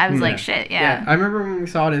happened. I was shit. Yeah. I remember when we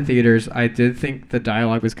saw it in theaters, I did think the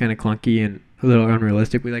dialogue was kind of clunky and a little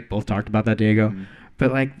unrealistic. We both talked about that day ago. Mm-hmm.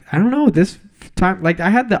 But I don't know, this time I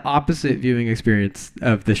had the opposite viewing experience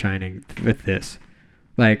of The Shining with this.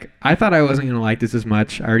 I thought I wasn't gonna like this as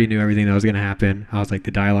much. I already knew everything that was gonna happen. I was the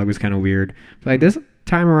dialogue was kind of weird. But this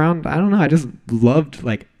time around, I don't know, I just loved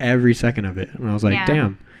every second of it. And I was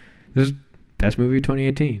damn, this is best movie of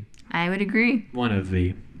 2018. I would agree. One of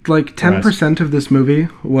the 10% of this movie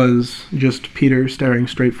was just Peter staring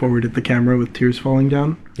straight forward at the camera with tears falling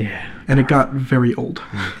down. Yeah. And it got very old.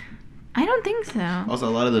 I don't think so. Also,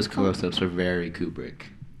 a lot of those close-ups are very Kubrick.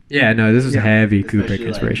 Yeah, no, this is heavy Especially Kubrick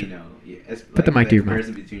inspiration. Put the mic to your mouth.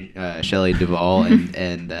 The comparison between Shelley Duvall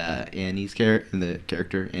and Annie's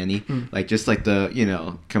character Annie, just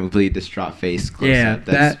the completely distraught face close-up.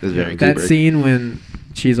 That was very Kubrick. That scene when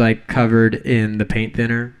she's covered in the paint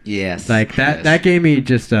thinner. Yes. That gave me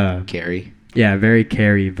just Carrie. Yeah, very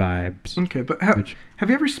Carrie vibes. Okay, but have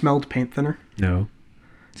you ever smelled paint thinner? No.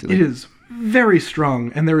 It is very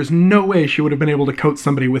strong, and there is no way she would have been able to coat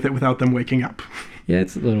somebody with it without them waking up. Yeah,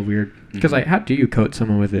 it's a little weird. Because, how do you coat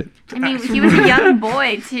someone with it? I mean, he was a young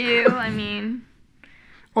boy, too. I mean...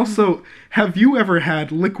 Also, have you ever had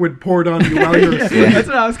liquid poured on you while you're asleep? That's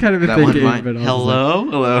what I was kind of thinking. But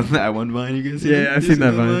hello? That one vine, you guys seen it? Yeah, I've seen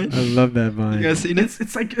that vine. I love that vine. You guys seen it?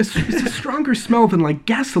 It's it's a stronger smell than,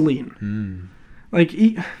 gasoline.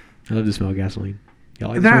 I love to smell gasoline.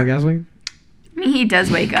 Y'all like to smell gasoline? I mean, he does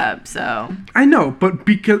wake up, so... I know, but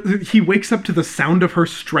because he wakes up to the sound of her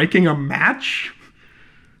striking a match...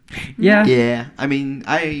 Yeah. Yeah. I mean,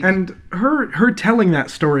 And her telling that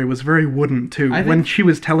story was very wooden, too. When she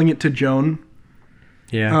was telling it to Joan.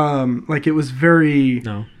 Yeah. It was very...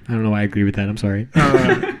 No, I don't know why I agree with that. I'm sorry.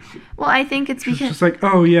 Well, I think it's because... It's just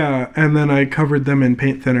oh, yeah, and then I covered them in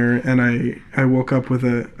paint thinner, and I woke up with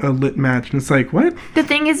a lit match, and it's what? The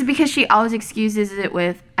thing is, because she always excuses it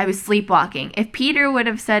with, I was sleepwalking. If Peter would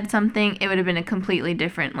have said something, it would have been a completely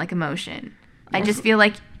different, emotion. I just feel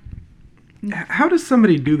How does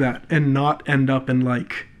somebody do that and not end up in,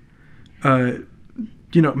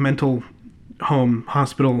 mental home,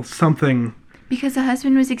 hospital, something? Because the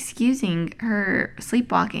husband was excusing her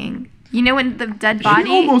sleepwalking. You know when the dead She body,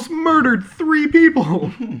 almost murdered 3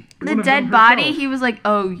 people. the One of them dead body, herself. he was like,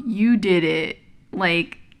 "Oh, you did it."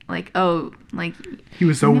 Oh, like He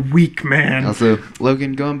was a weak man. Also,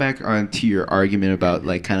 Logan, going back on to your argument about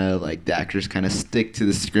like kind of like the actors kind of stick to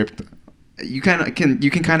the script, you kind of can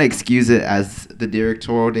kind of excuse it as the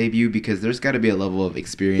directorial debut because there's got to be a level of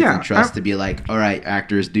experience Yeah, and trust to be like, all right,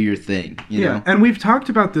 actors, do your thing. You know? And we've talked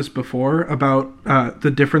about this before about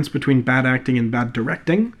the difference between bad acting and bad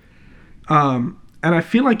directing, and I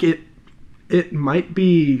feel like it might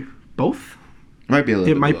be both. Might be a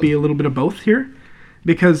little. It might be a little bit of both here,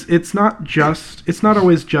 because it's not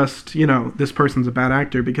always just this person's a bad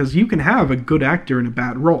actor, because you can have a good actor in a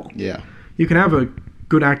bad role. Yeah. You can have a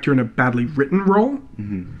good actor in a badly written role.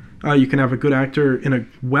 Mm-hmm. You can have a good actor in a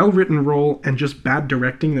well-written role and just bad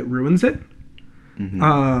directing that ruins it.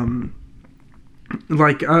 Mm-hmm.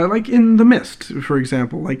 Like in The Mist, for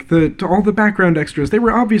example. Like all the background extras, they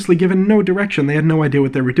were obviously given no direction. They had no idea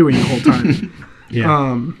what they were doing the whole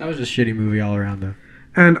time. That was a shitty movie all around, though.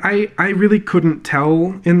 And I really couldn't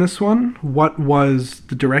tell in this one what was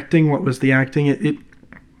the directing, what was the acting. It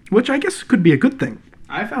which I guess could be a good thing.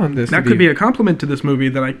 I found this That could be a compliment to this movie,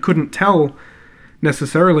 that I couldn't tell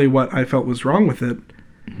necessarily what I felt was wrong with it,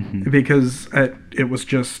 because it was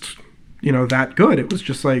just that good. It was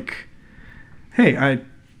just like, hey,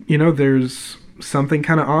 there's something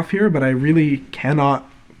kind of off here, but I really cannot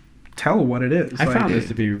tell what it is. I found this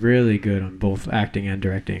to be really good on both acting and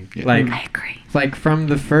directing. Yeah. Like, I agree. like from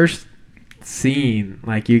the first scene,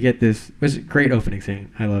 like you get this. It was a great opening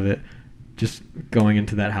scene. I love it. Just going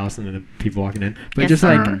into that house and then the people walking in. But Yes, just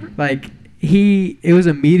sir. like it was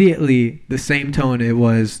immediately the same tone it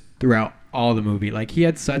was throughout all the movie. Like he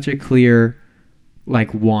had such a clear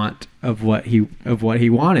like want of what he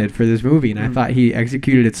wanted for this movie, and I thought he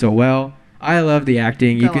executed it so well. I love the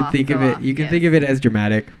acting. You Go can off, think go of it. off, You can yes. think of it as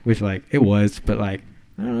dramatic, which like it was, but like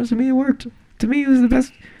I don't know. To me, it worked. To me, it was the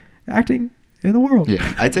best acting in the world.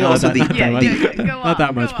 Yeah, I'd say No, also not the that much. Go not off,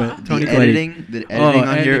 that much, go but off. Tony the Collette. editing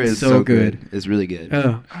on here editing's is so good. good. It's really good.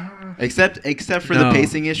 Oh, Except for the No.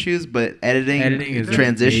 pacing issues, but editing is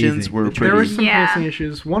transitions amazing. were The There were pretty. some Yeah. pacing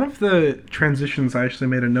issues. One of the transitions I actually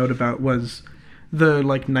made a note about was the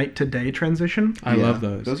like night to day transition. I Yeah, love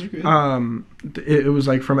those. Those are good. It was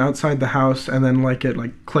like from outside the house, and then like it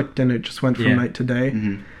like clicked and it just went from Yeah. night to day.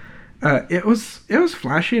 Mhm. It was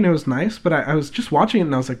flashy and it was nice, but I was just watching it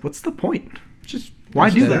and I was like, what's the point? Just Why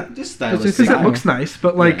do aesthetic. that? Just It's stylistic. just Because it style. looks nice,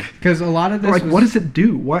 but like Because a lot of this, like what does it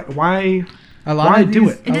do? Why? A lot why of do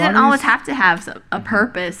these- it? It a lot doesn't of always these- have to have a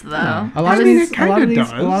purpose, though. A lot I of mean, these, it a lot of kinda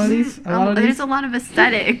these, a lot of does. these, a lot of There's these, a lot of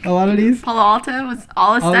aesthetic. a lot of these. Palo Alto was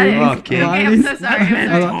all All these- aesthetic. Oh, Okay, a lot of I'm these- so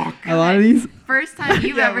sorry. A lot of these. First time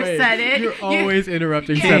you've ever said it. You're always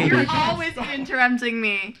interrupting Yeah, you're somebody. always interrupting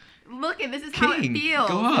me. Look, this is how it King, feels.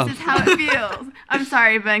 go off. This is how it feels. I'm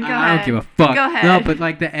sorry, Ben. Go ahead. I don't give a fuck. Go ahead. No, but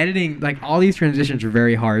like the editing, like all these transitions are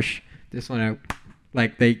very harsh. This one,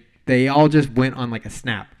 like they all just went on like a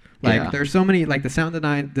snap. Like Yeah. there's so many, like the sound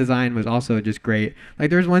design was also just great. Like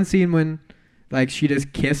there's one scene when like she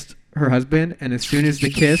just kissed her husband, and as soon as the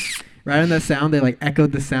kiss, right on that sound, they like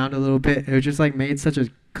echoed the sound a little bit. It was just like made such a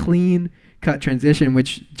clean cut transition,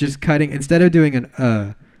 which just cutting instead of doing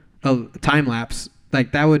a time lapse,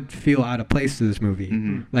 like that would feel out of place to this movie.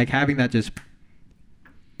 Mhm. Like having that just,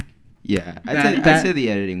 Yeah, That- I'd say the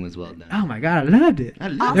editing was well done. oh my god, I loved it. I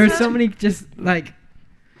love There's it. so many just like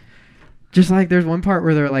there's one part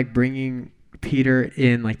where they're like bringing Peter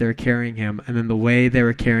in, like they're carrying him, and then the way they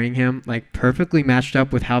were carrying him like perfectly matched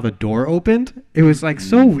up with how the door opened. It was like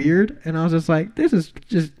so weird, and I was just like, this is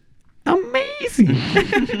just amazing.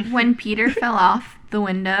 When Peter fell off the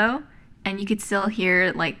window, and you could still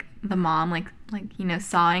hear like the mom like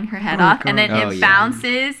sawing her head Oh, off, and God. then Oh, it yeah.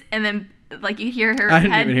 bounces, and then like you hear her I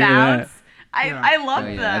didn't head even hear bounce. that. Yeah. I love Oh,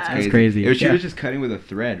 yeah, that. that's crazy. It was, she Yeah. was just cutting with a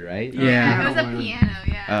thread, right? Yeah. It was a piano,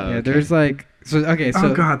 yeah. Oh, Yeah, okay. there's like so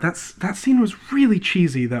Oh god, that scene was really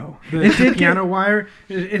cheesy though. The, It did piano wire.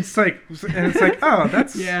 It's like oh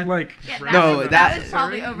that's Yeah. like Yeah, No, that- was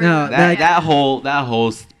probably over. No, that whole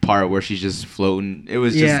part where she's just floating. It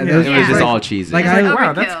was just Yeah, it was yeah. just Like- all cheesy. like, It's I- like,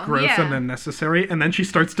 wow, Overkill, that's gross yeah. and unnecessary. And then she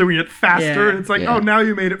starts doing it faster. Yeah. And it's like, Yeah. oh, now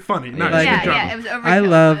you made it funny. Nice, Like- good yeah, job. yeah, it was overkill. I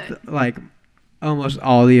loved but- like almost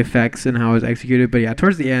all the effects and how it was executed, but yeah,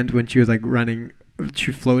 towards the end when she was like running,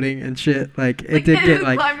 she floating and shit, like it Like, did get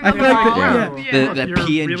like climbing I the feel like wall. yeah. Yeah. The You're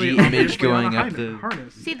PNG really image obviously on going a up the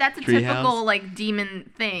harness. See, that's a Treehouse. typical like demon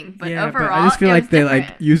thing, but Yeah, overall, I just feel it like was they different.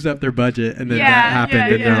 like used up their budget, and then Yeah, that happened, yeah,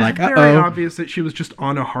 and yeah. they're like, Very uh oh. obvious that she was just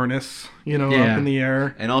on a harness, up Yeah. in the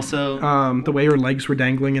air. And also, The way her legs were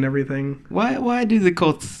dangling and everything. why do the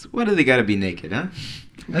cults? Why do they gotta be naked, huh?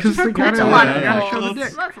 That's just a That's a good lot way- of Yeah. goals.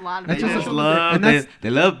 That's- That's a lot of that's They just goals. just a- love and that's- they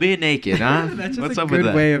love being naked, huh? That's just What's a up with good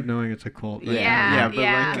that? way of knowing it's a cult. Yeah. Yeah, but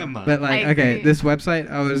yeah. like, come on. But like, I okay, agree. this website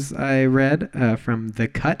I read from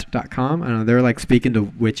thecut.com. I don't know. They're like speaking to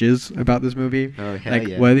witches about this movie. Oh, hell Like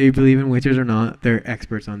yeah. whether you believe in witches or not, they're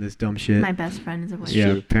experts on this dumb shit. My best friend is a witch. yeah,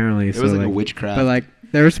 true. apparently. It so was like a like, witchcraft. but like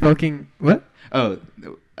they were speaking. What? Oh,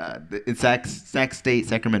 in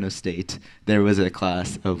Sacramento State, there was a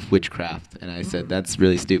class of witchcraft, and I said that's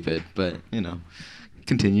really stupid. But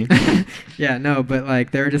continue. Yeah, no, but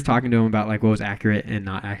like they were just talking to him about like what was accurate and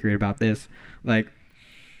not accurate about this. Like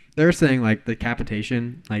they were saying like the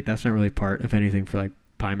decapitation, like that's not really part of anything for like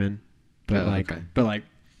Pyman, but Oh, like okay. but like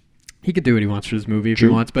he could do what he wants for this movie if True.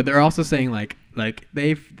 he wants. But they're also saying like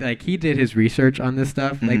he did his research on this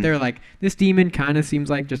stuff. Like Mhm. they're like this demon kind of seems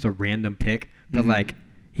like just a random pick, but Mhm. like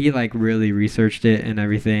he like really researched it and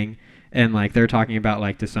everything. And like they're talking about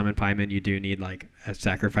like to summon Pyman, you do need like a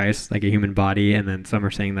sacrifice, like a human body, and then some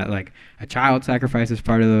are saying that like a child sacrifice is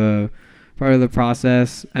part of the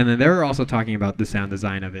process. And then they were also talking about the sound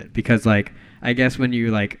design of it because like I guess when you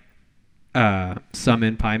like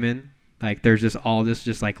summon Pyman, like there's just all this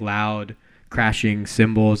just like loud crashing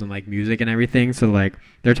cymbals and like music and everything. So like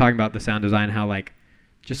they're talking about the sound design, how like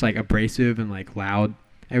just like abrasive and like loud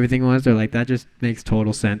everything was. They're like that just makes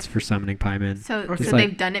total sense for summoning Pyman. So, Just so like-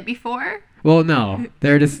 they've done it before? Well, no,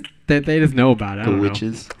 they're just they just know about it. I The don't know.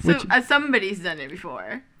 witches. So Which- somebody's done it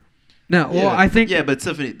before. No, well, I think Yeah, but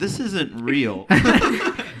Stephanie, this isn't real.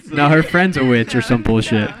 no, her friend's a witch or some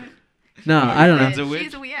bullshit. No, I don't Friend's know. a witch?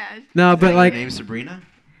 She's a witch. No, but Her like name's Sabrina.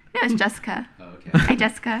 No, it's Jessica. Oh, okay. Hi,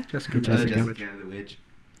 Jessica. Jessica. Jessica. the witch.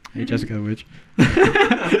 hey, Jessica the witch.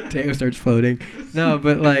 Teo starts floating. No,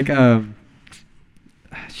 but like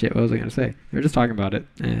shit. What was I gonna say? We were just talking about it,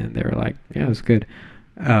 and they were like, "Yeah, it was good."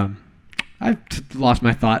 I lost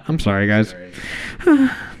my thought. I'm sorry, guys. Sorry.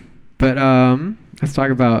 But let's talk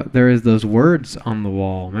about there is those words on the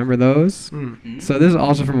wall. Remember those? Mm. So this is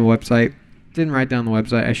also from a website. Didn't write down the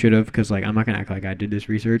website. I should have because like I'm not gonna act like I did this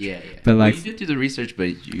research. Yeah. But Well, like you did do the research, but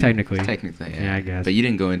you Technically. yeah. I guess. But you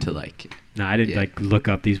didn't go into like no, I didn't Yeah. like look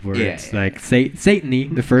up these words. Yeah. Like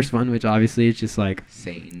Satany, the first one, which obviously is just like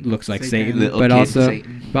Satan. looks like Satan. Satan, Little but kid also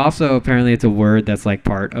Satan. apparently it's a word that's like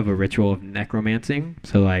part of a ritual of necromancy.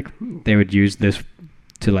 So like they would use this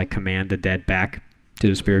to like command the dead back to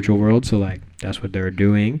the spiritual world. So like that's what they were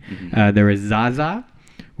doing. Mhm. There was Zaza,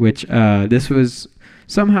 which this was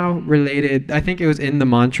somehow related. I think it was in the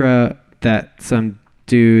mantra that some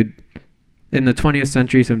dude in the 20th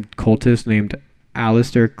century, some cultist named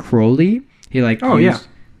Aleister Crowley. He like Oh, used,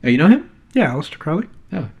 Oh, you know him? Yeah, Aleister Crowley.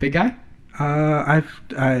 Oh, big guy.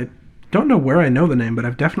 I don't know where I know the name, but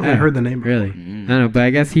I've definitely Oh, heard the name. before. Really? Mm. I don't know, but I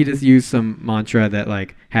guess he just used some mantra that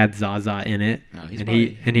like had Zaza in it, Oh, he's and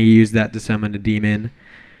probably- he used that to summon a demon.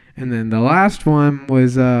 And then the last one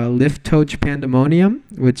was Liftoch Pandemonium,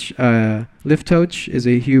 which Liftoch is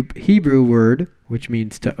a Hebrew word which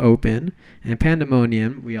means to open, and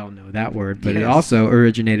pandemonium, we all know that word, but it Yes. also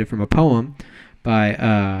originated from a poem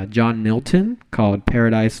by John Milton called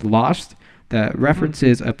Paradise Lost that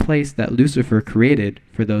references a place that Lucifer created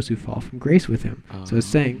for those who fall from grace with him. So it's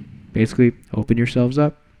saying, basically, open yourselves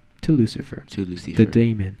up to Lucifer, To Lucifer. the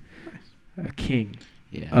demon, a king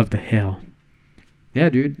Yeah. of the hell. Yeah,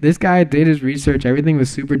 dude, this guy did his research. Everything was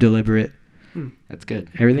super deliberate. That's good.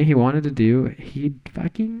 Everything he wanted to do, he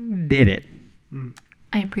fucking did it.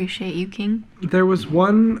 I appreciate you, King. There was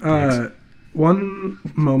one Thanks. one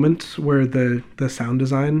moment where the sound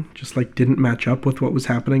design just like didn't match up with what was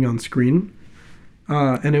happening on screen,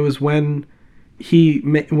 and it was when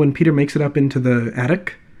when Peter makes it up into the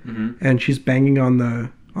attic and she's banging on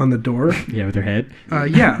the door. Yeah, with her head.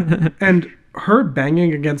 Yeah, and her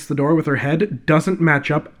banging against the door with her head doesn't match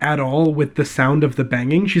up at all with the sound of the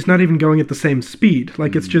banging. She's not even going at the same speed.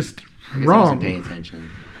 Like it's just I guess I wasn't wrong. paying attention.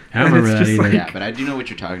 I don't And remember it's that just either. like- Yeah, but I do know what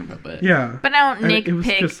you're talking about. But Yeah. But I don't And it was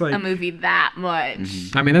nitpick just like- a movie that much.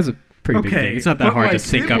 Mhm. I mean, that's a pretty big Okay, thing. It's not that but, hard to like,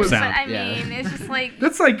 sync it up was- But sound. I Yeah. mean, it's just like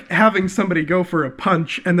That's like having somebody go for a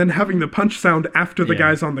punch and then having the punch sound after the Yeah.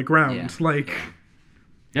 guy's on the ground. Yeah. Like,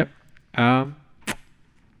 Yep. I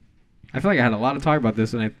feel like I had a lot to talk about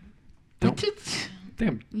this, and I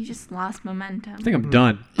think you just lost momentum. I'm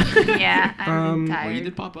done. Yeah, I'm tired. Well, you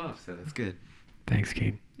did pop off, so that's good. Thanks,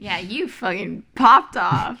 King. Yeah, you fucking popped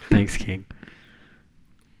off. Thanks, King.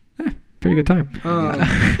 Pretty good time.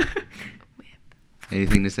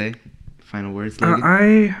 Anything to say? Final words, Logan?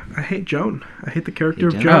 I hate Joan. I hate the character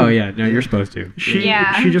Hate of Joan? Joan. Oh yeah, no, you're supposed to. She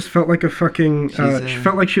Yeah. she just felt like a fucking. She's, She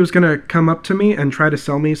felt like she was gonna come up to me and try to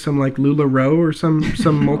sell me some like LuLaRoe or some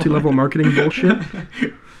multi-level marketing bullshit.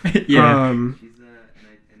 Yeah. Um, She's,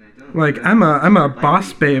 and I Like I'm a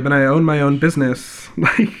boss babe and I own my own business.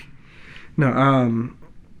 Like no,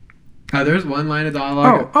 There's one line of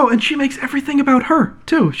dialogue. Oh, and she makes everything about her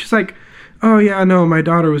too. She's like, "Oh yeah, no, my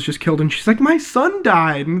daughter was just killed," and she's like, "My son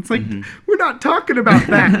died," and it's like, we're not talking about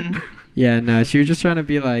that. Yeah, no, she was just trying to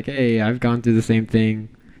be like, hey, I've gone through the same thing.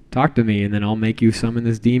 Talk to me, and then I'll make you summon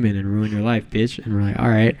this demon and ruin your life, bitch. And we're like, all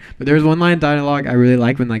right. But there was one line of dialogue I really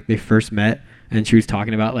liked when like they first met, and she was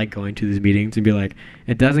talking about like going to these meetings and be like,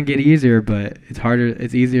 it doesn't get easier, but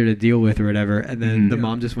it's easier to deal with or whatever. And then the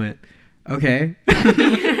mom just went, okay.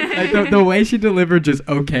 Like the way she delivered just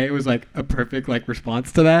okay was like a perfect like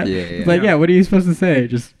response to that. It's like, yeah, what are you supposed to say?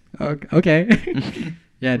 Just okay.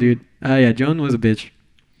 Yeah, dude. Yeah, Joan was a bitch.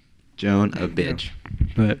 Joan, a bitch.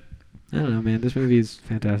 But I don't know, man. This movie is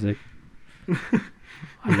fantastic.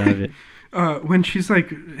 I love it. When she's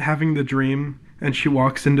like having the dream and she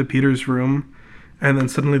walks into Peter's room, and then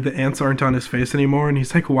suddenly the ants aren't on his face anymore, and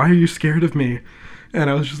he's like, "Why are you scared of me?" And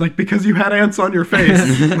I was just like, "Because you had ants on your face."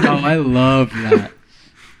 Oh, I love that.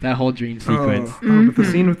 That whole dream sequence. But the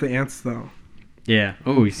scene with the ants, though. Yeah.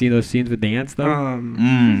 Oh, you see those scenes with the ants, though?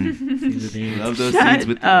 Scenes with the ants. Love those scenes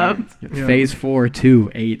with the ants. Yeah. Phase 4,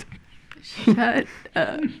 2, 8. Shut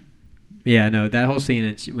up. Yeah, no, that whole scene,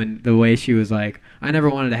 and when the way she was like, I never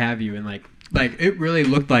wanted to have you, and like it really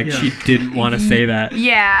looked like she didn't want to say that.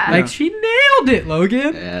 Yeah. Like, she nailed it,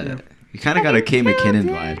 Logan. Yeah. You kind of got a Kate McKinnon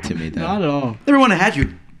vibe to me, though. Not at all. Never want to have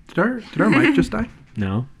you. Did our mic just die?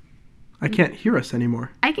 No. I can't hear us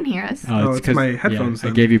anymore. I can hear us. Oh, it's 'cause- my headphones Yeah, I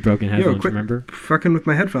then. gave you broken headphones, quit remember? fucking with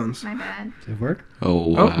my headphones. My bad. Does it work?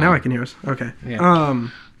 Oh, Oh, wow. now I can hear us. Okay. Yeah.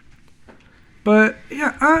 But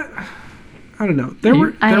yeah, I don't know. There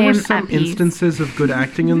were I am some at peace. instances of good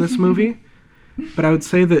acting in this movie, but I would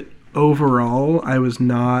say that overall, I was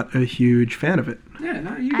not a huge fan of it. Yeah,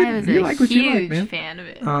 no, you I was you a like what you like, huge man. fan of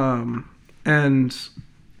it. And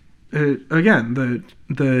again,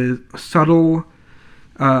 the subtle,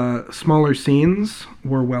 smaller scenes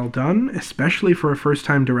were well done, especially for a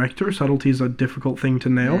first-time director. Subtlety is a difficult thing to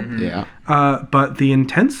nail. Yeah. But the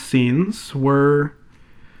intense scenes were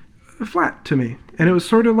flat to me. And it was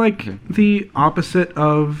sort of like the opposite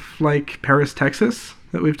of like Paris, Texas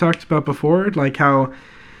that we've talked about before. Like how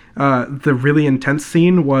the really intense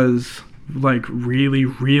scene was like really,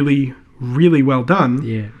 really, really well done.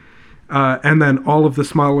 Yeah. And then all of the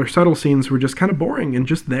smaller, subtle scenes were just kind of boring and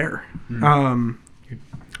just there.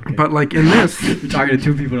 But like in this... You're talking to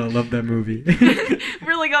two people that love that movie.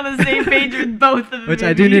 We're like on the same page with both of them. Which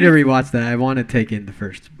I do need to rewatch that. I want to take in the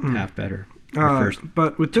first half better.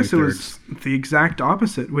 But with this, it was the exact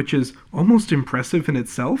opposite, which is almost impressive in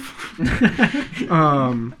itself.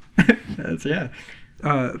 That's, yeah.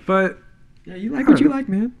 But Yeah, you like what you like,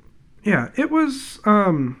 man. yeah, it was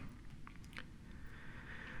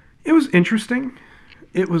interesting.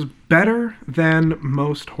 It was better than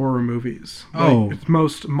most horror movies. Like,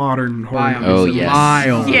 most modern horror movies. Oh, yes.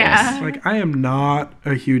 Miles. Yeah. Like, I am not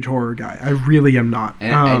a huge horror guy. I really am not.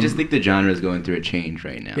 And I just think the genre is going through a change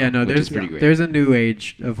right now. Yeah, no, which is pretty great. there's a new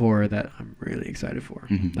age of horror that I'm really excited for.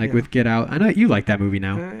 Mhm. Like Yeah. with Get Out. I know you like that movie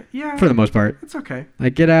now, yeah, for the most part. it's okay.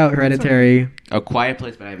 Like Get Out, Hereditary. A Quiet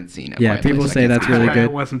Place, but I haven't seen it. Yeah, people say that's really I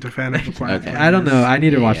good. wasn't a fan of the Quiet Okay. Place. I don't know. I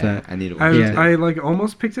need to watch that. I need to I, watch was, it. I like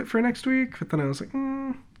almost picked it for next week, but then I was like,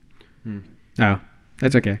 Oh,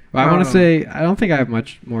 that's okay. Well, I want to Um, say, I don't think I have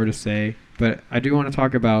much more to say, but I do want to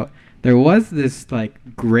talk about, there was this like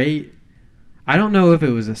great, I don't know if it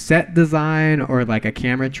was a set design or like a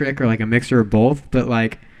camera trick or like a mixture of both, but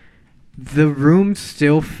like the room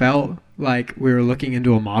still felt like we were looking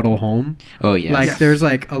into a model home. Oh, yes. Like there's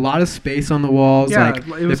like a lot of space on the walls. Yeah, Like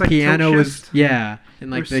it was the like piano tilt was, shift and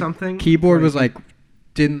like or the something, keyboard was like- like,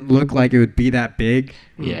 didn't look like it would be that big,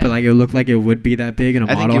 Yeah. but like it looked like it would be that big in a I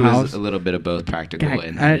think model it was house. a little bit of both practical God,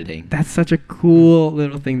 and editing. that's such a cool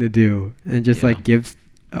little thing to do, and just Yeah. like gives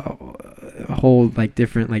a whole like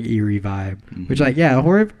different like eerie vibe. Which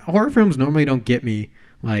Mhm. like horror films normally don't get me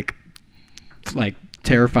like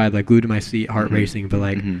terrified, like glued to my seat, heart Mhm. racing, but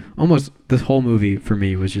like Mhm. almost this whole movie for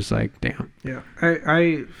me was just like damn, yeah.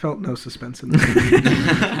 I felt no suspense in this movie.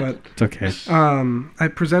 But it's okay. I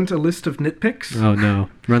present a list of nitpicks. Oh no,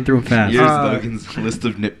 run through them fast. Here's Uh, Logan's list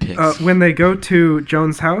of nitpicks. When they go to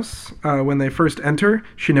Joan's house, when they first enter,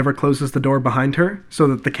 she never closes the door behind her so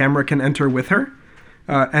that the camera can enter with her.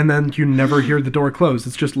 And then you never hear the door close.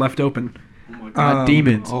 It's just left open.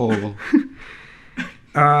 Demons. Oh.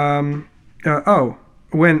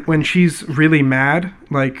 When she's really mad,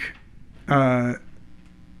 like, I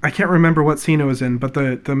can't remember what scene it was in, but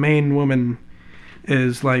the main woman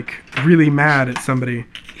is like really mad at somebody,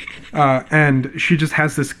 and she just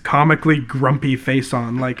has this comically grumpy face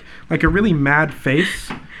on, like a really mad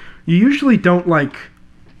face you usually don't like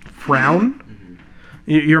frown.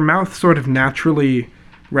 Your mouth sort of naturally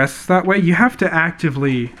rests that way. You have to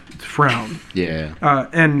actively frown. Yeah.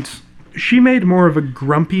 And she made more of a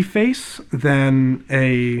grumpy face than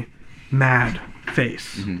a mad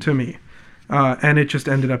face to me. And it just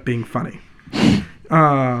ended up being funny.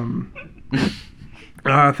 Thing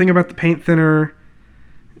about the paint thinner.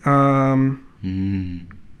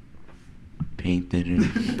 Paint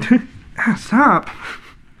thinner. Stop.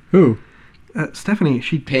 Who? Stephanie,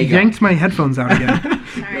 she Pagon. yanked my headphones out again.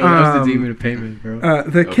 Sorry. That was the demon of payment, bro.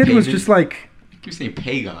 The kid was Pagan? just like, Keep saying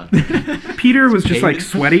Pagon. Peter was just like Pagan?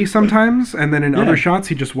 sweaty sometimes, and then in Yeah. other shots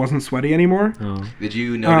he just wasn't sweaty anymore. Oh. Did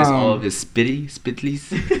you notice all of his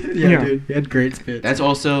spittlies? Yeah. Dude. He had great spit. That's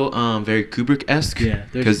also very Kubrick-esque. Yeah,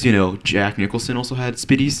 there's- Because, Jack Nicholson also had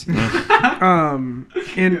spitties.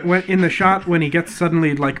 In the shot when he gets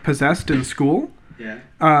suddenly like possessed in school, Yeah.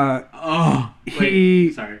 uh,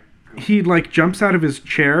 he like jumps out of his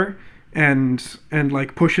chair and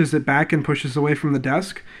like pushes it back and pushes away from the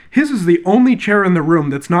desk. His is the only chair in the room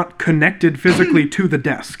that's not connected physically to the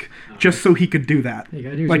desk, just so he could do that. You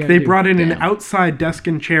gotta do what Like you they gotta do. brought in an Damn. outside desk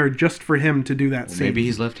and chair just for him to do that Well, scene. maybe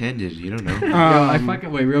he's left-handed. You don't know. Yo, I Um,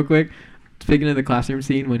 fucking wait real quick. Speaking of the classroom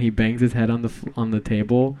scene when he bangs his head on the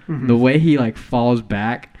table, the way he like falls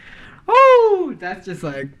back. Oh, that's just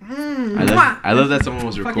like. I love that someone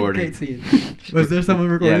was Fucking recording. great scene. Was there someone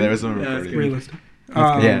recording? Yeah, there was someone that's recording. good. realistic.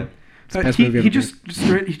 That's Yeah. best he movie he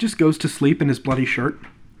ever just goes to sleep in his bloody shirt.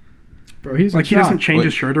 Bro, he's Like in he doesn't shock. change What?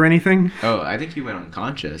 his shirt or anything. Oh, I think he went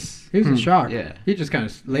unconscious. He was in Hmm. shock. Yeah. He just kind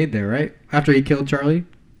of laid there, right? After he killed Charlie.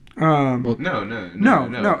 Well, No. no. What are you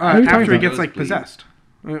talking After he about? gets like Nosebleed. possessed,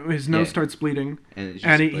 his nose Yeah. starts bleeding, And, it's just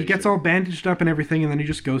and he bloody gets shit. all bandaged up and everything, and then he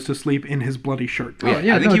just goes to sleep in his bloody shirt. Yeah, Oh,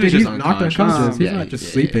 yeah, I think no, he was dude, just he's knocked unconscious. unconscious. He's Yeah, not just yeah.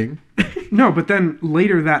 sleeping. No, but then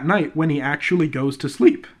later that night, when he actually goes to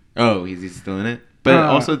sleep, Oh, he's still in it. But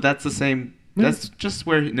Uh, also, that's the same. That's just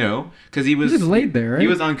where because he was just laid there, right? He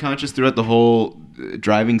was unconscious throughout the whole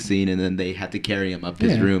driving scene, and then they had to carry him up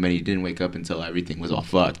his Yeah. room, and he didn't wake up until everything was all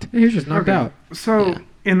fucked. He was just knocked Okay. out. So Yeah.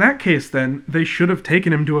 in that case, then they should have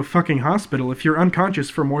taken him to a fucking hospital. If you're unconscious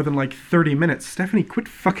for more than like 30 minutes, Stephanie, quit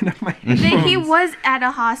fucking up my But headphones. he was at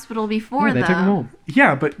a hospital before, Yeah, they though. took him home.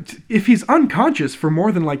 Yeah, but if he's unconscious for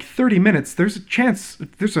more than like 30 minutes, there's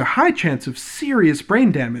a high chance of serious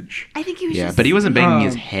brain damage. I think he was Yeah, just... but he wasn't banging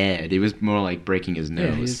his Um, head. It was more like breaking his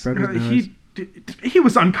Yeah, he nose. just broke his nose. He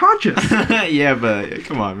was unconscious. Yeah, but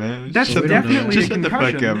come on, man. That's Shut the- definitely just a shut the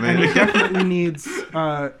concussion, fuck up, man. and he definitely needs,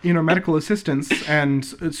 medical assistance and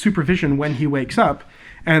supervision when he wakes up.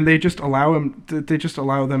 And they just allow him. They just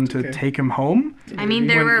allow them to Okay. take him home. I mean,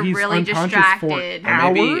 they when were he's really unconscious for distracted.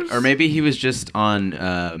 hours. Or maybe he was just on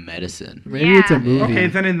medicine. Maybe it's a Yeah. movie. Okay,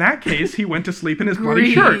 then in that case, he went to sleep in his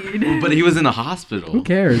bloody shirt. Agreed. But he was in the hospital. Who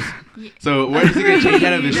cares? So where is he gonna change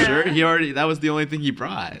out of his Yeah. shirt? That was the only thing he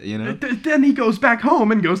brought, you know? Then he goes back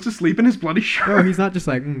home and goes to sleep in his bloody shirt. Bro, he's not just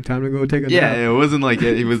like, time to go take a Yeah, nap. it wasn't like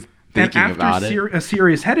he was And thinking after about it. a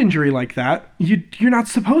serious head injury like that, you're not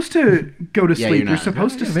supposed to go to Yeah, sleep. you're You're not.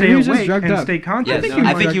 supposed to Yeah, stay maybe he was just awake drugged and up. stay conscious. Yeah, I think no, he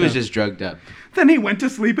I was think he drugged was up. just drugged up. Then he went to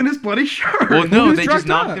sleep in his bloody shirt. Well, no, was they drugged just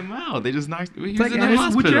knocked up. him out. They just knocked. He was like, in the it's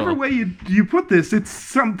hospital. Whichever way you put this,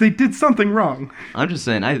 they did something wrong. I'm just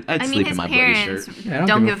saying, I'd I mean, sleep his in my bloody parents shirt. Yeah, I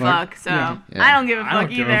don't give a fuck, so Yeah. Yeah. I don't give a I fuck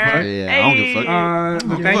don't give a either. fuck. Yeah, I don't give a fuck.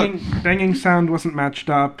 The Yeah. banging sound wasn't matched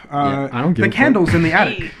up. Yeah, I don't give the a fuck. candles in the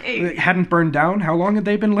attic Hey. hadn't burned down. How long had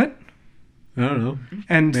they been lit? I don't know.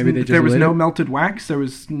 And Maybe they just there was lit no it? melted wax. There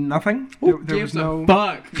was nothing. There was no.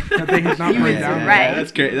 Fuck. They had not He burned was down. right.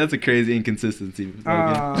 That's great. That's a crazy inconsistency.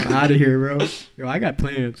 Out of here, bro. Yo, I got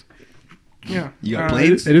plans. Yeah. You got Uh,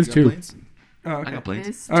 planes? it is You got too. planes? okay. I got planes.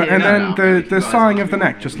 It's And too- then No, the guys, sawing I'm of the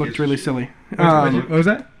gonna neck just get looked really shit. silly. What was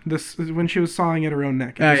that? This when she was sawing at her own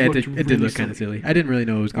neck. Oh, yeah, just it looked did really look kind of silly. I didn't really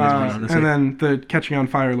know what was going on, honestly. And then the catching on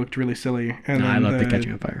fire looked really silly. And No, I then love the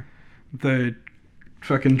catching on fire. The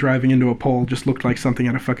fucking driving into a pole just looked like something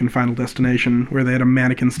at a fucking Final Destination where they had a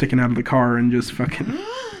mannequin sticking out of the car and just fucking.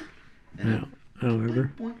 I don't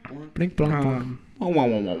remember. Blink, blonk, blonk. Wow, wow,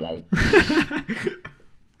 wow, wow, wow.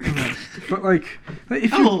 But like,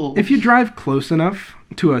 Oh. if you drive close enough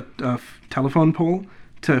to a telephone pole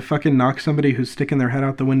to fucking knock somebody who's sticking their head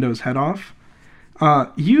out the window's head off,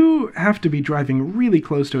 you have to be driving really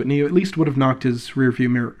close to it, and you at least would have knocked his rear view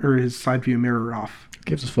mirror or his side view mirror off.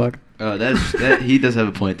 Gives a fuck. Oh, that he does have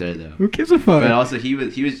a point there though. Who gives a fuck? But also he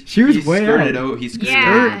was She was he way skirted out. over. He skirted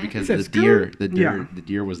Yeah. over because He the said deer, Yeah. the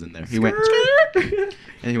deer was in there. He went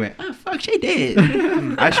and he went. Oh fuck, she did.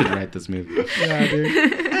 I should write this movie. Yeah,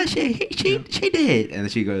 dude. Oh, she did. And then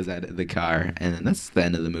she goes out of the car, and then that's the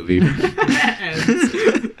end of the movie.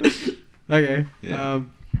 Okay. Yeah.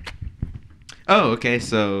 Oh, okay.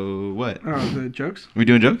 So what? Oh, the jokes? We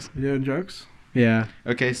doing jokes? You doing jokes? Yeah.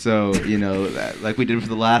 Okay, so like we did for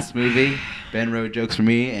the last movie, Ben wrote jokes for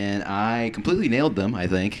me, and I completely nailed them. I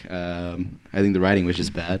think. I think the writing was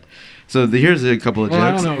just bad. So here's a couple of Well,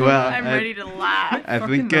 I jokes. don't know. Well, I'm ready to laugh. I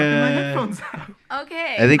Fucking think. knocking my headphones out.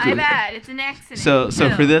 Okay, I think my we- bad. It's an accident. So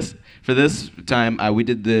Chill. for this time, we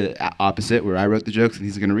did the opposite, where I wrote the jokes and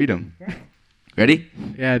he's gonna read them. Ready?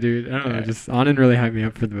 Yeah, dude. I don't know. Just Anand really hyped me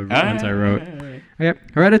up for the ones I wrote. Alright. Okay.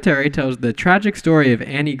 Hereditary tells the tragic story of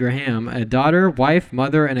Annie Graham, a daughter, wife,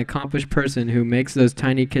 mother, and accomplished person who makes those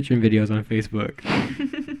tiny kitchen videos on Facebook.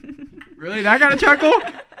 Really? That got a chuckle?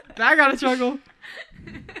 That got a chuckle?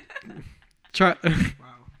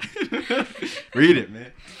 Read it,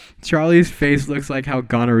 man. Charlie's face looks like how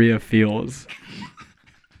gonorrhea feels.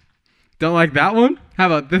 Don't like that one? How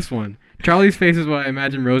about this one? Charlie's face is what I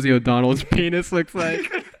imagine Rosie O'Donnell's penis looks like.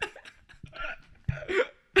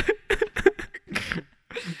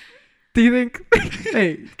 Do you think,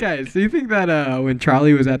 hey guys, do you think that when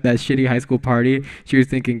Charlie was at that shitty high school party, she was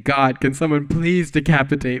thinking, God, can someone please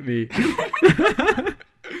decapitate me?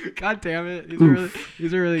 God damn it.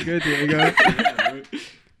 These are really good, Diego.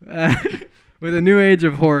 With a new age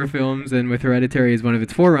of horror films and with Hereditary as one of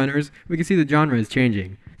its forerunners, we can see the genre is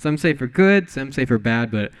changing. Some say for good, some say for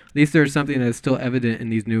bad, but at least there's something that is still evident in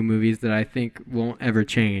these new movies that I think won't ever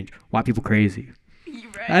change. White people crazy. You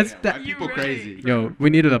right. That's White people crazy. Yo, we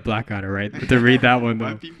needed a black guy to write to read that one though.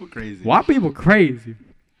 White people crazy. White people crazy.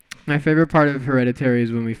 My favorite part of Hereditary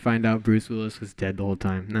is when we find out Bruce Willis was dead the whole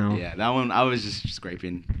time. No. Yeah, that one I was just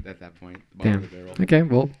scraping at that point. The bottom Damn. of the barrel. Okay,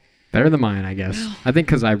 well, better than mine, I guess. I think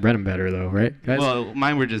because I read them better though, right, guys? Well,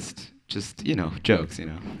 mine were just jokes.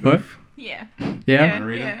 What? Yeah. Yeah. Wanna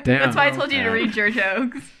read Yeah. 'em? Damn. That's why I told you to read your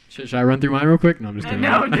jokes. Should I run through mine real quick? No, I'm just kidding.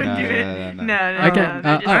 No, don't do No, it. no, no. No, Okay,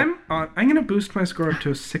 they're just- I'm gonna boost my score up to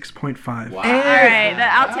a 6.5. Wow. All right,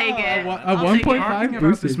 I'll take it. A I'll take it. 1.5? Talking about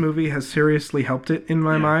boosted. this movie has seriously helped it in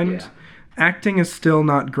my mind. Acting is still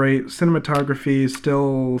not great. Cinematography is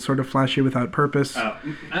still sort of flashy without purpose.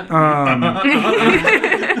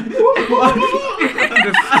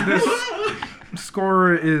 This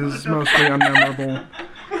score is mostly unmemorable.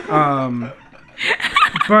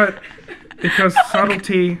 But it does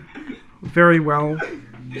subtlety very well.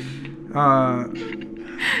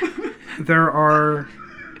 There are...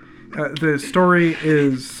 the story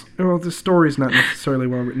is... Well, the story's not necessarily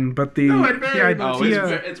well written, but the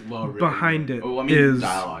idea it's well written. behind it Oh, I is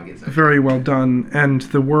dialogue is very well done, and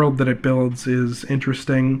the world that it builds is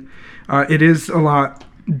interesting. It is a lot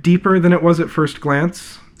deeper than it was at first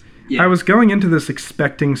glance. Yeah. I was going into this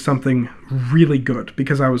expecting something really good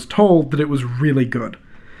because I was told that it was really good.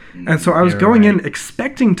 And so I was You're going right. in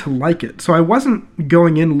expecting to like it. So I wasn't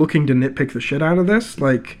going in looking to nitpick the shit out of this.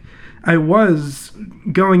 Like, I was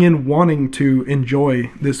going in wanting to enjoy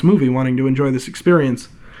this movie, wanting to enjoy this experience.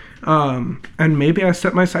 And maybe I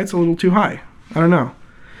set my sights a little too high. I don't know.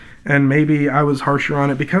 And maybe I was harsher on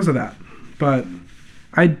it because of that. But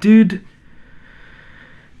I did...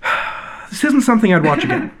 This isn't something I'd watch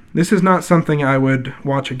again. This is not something I would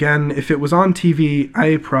watch again. If it was on TV,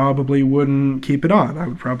 I probably wouldn't keep it on. I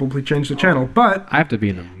would probably change the channel. But I have to be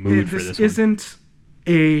in the mood for this this one. isn't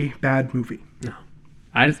a bad movie. No.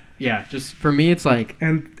 Just for me, it's like,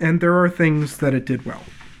 And there are things that it did well.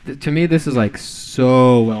 to me, this is like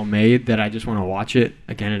so well made that I just want to watch it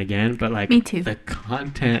again and again. But like, Me too. the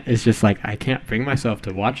content is just like, I can't bring myself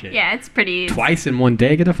to watch it. Yeah, it's pretty. Twice in one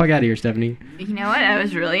day. Get the fuck out of here, Stephanie. You know what? I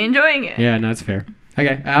was really enjoying it. Yeah, no, that's fair.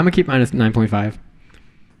 Okay, I'm gonna keep mine at 9.5.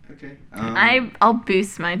 Okay. I'll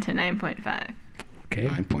boost mine to 9.5. Okay.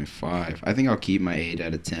 9.5. I think I'll keep my 8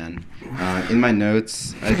 out of 10. In my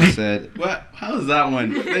notes, I just said, what? How is that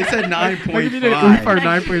one? They said 9.5. Or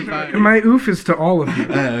 9.5. My oof is to all of you.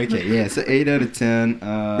 Okay, yeah, so 8 out of 10.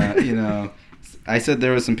 I said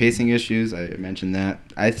there was some pacing issues. I mentioned that.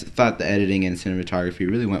 I thought the editing and cinematography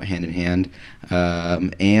really went hand in hand.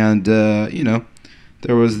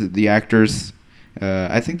 There was the actors.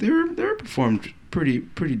 I think they were performed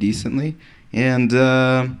pretty decently. And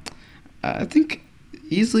I think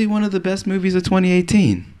easily one of the best movies of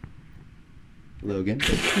 2018. Logan.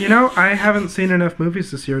 You know, I haven't seen enough movies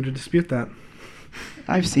this year to dispute that.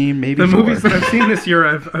 I've seen maybe The 4. movies that I've seen this year,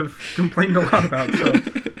 I've complained a lot about. So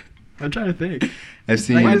I'm trying to think. I've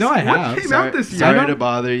seen. I know I what have. came out this year? Sorry I don't- to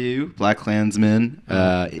bother you. Black Klansman,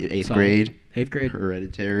 8th Solid. grade, 8th grade.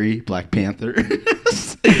 Hereditary, Black Panther,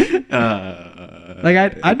 Like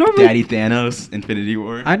I normally Daddy Thanos, Infinity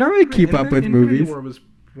War. I normally keep up with Infinity movies. War was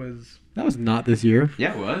That was not this year.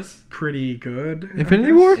 Yeah, it was. pretty good. I Infinity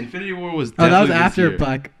guess. War? Infinity War was. Oh, that was definitely this after year.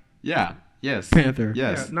 Black. Yeah, Yes. Panther.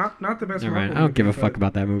 Yes. Yeah, not the best Never mind. Marvel I don't give a movie, fuck but,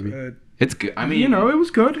 about that movie. It's good. I mean, you know, it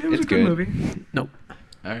was good. It was it's a good, good. movie. Nope.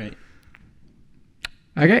 All right.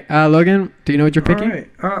 Okay, Logan, do you know what you're picking?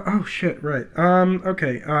 All right. Oh shit. Right.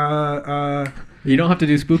 Okay. You don't have to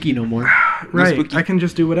do spooky no more. Right. spooky. I can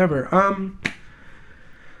just do whatever. I'm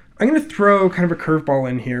gonna throw kind of a curveball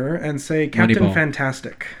in here and say Captain Moneyball.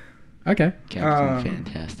 Fantastic. Okay. Captain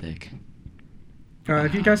Fantastic.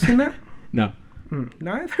 Have you guys seen that? No.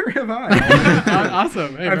 Neither have I.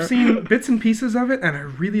 Awesome. Hey, I've seen bits and pieces of it, and I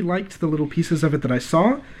really liked the little pieces of it that I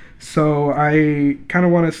saw. So I kind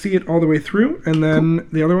of want to see it all the way through. And then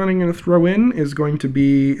the other one I'm going to throw in is going to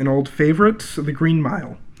be an old favorite, The Green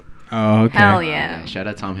Mile. Oh, okay. Hell yeah. Shout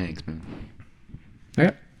out Tom Hanks, man.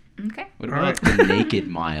 Okay. Okay. What All about right. The Naked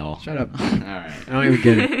Mile? Shut up. All right. I don't even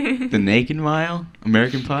get it. The Naked Mile?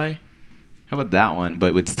 American Pie? How about that one,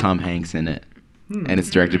 but with Tom Hanks in it? And it's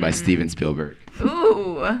directed by Steven Spielberg.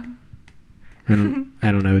 Ooh. I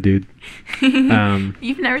don't know, dude.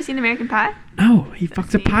 You've never seen American Pie? No, he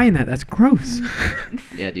fucks a pie in that. That's gross.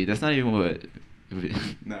 Yeah, dude, that's not even what... No,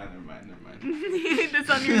 never mind. That's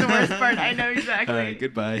not even the worst part. I know exactly. All right,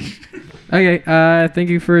 goodbye. Okay, thank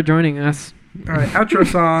you for joining us. All right, outro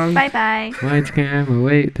song. Bye bye. Lights, camera,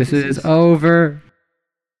 wait, this is over.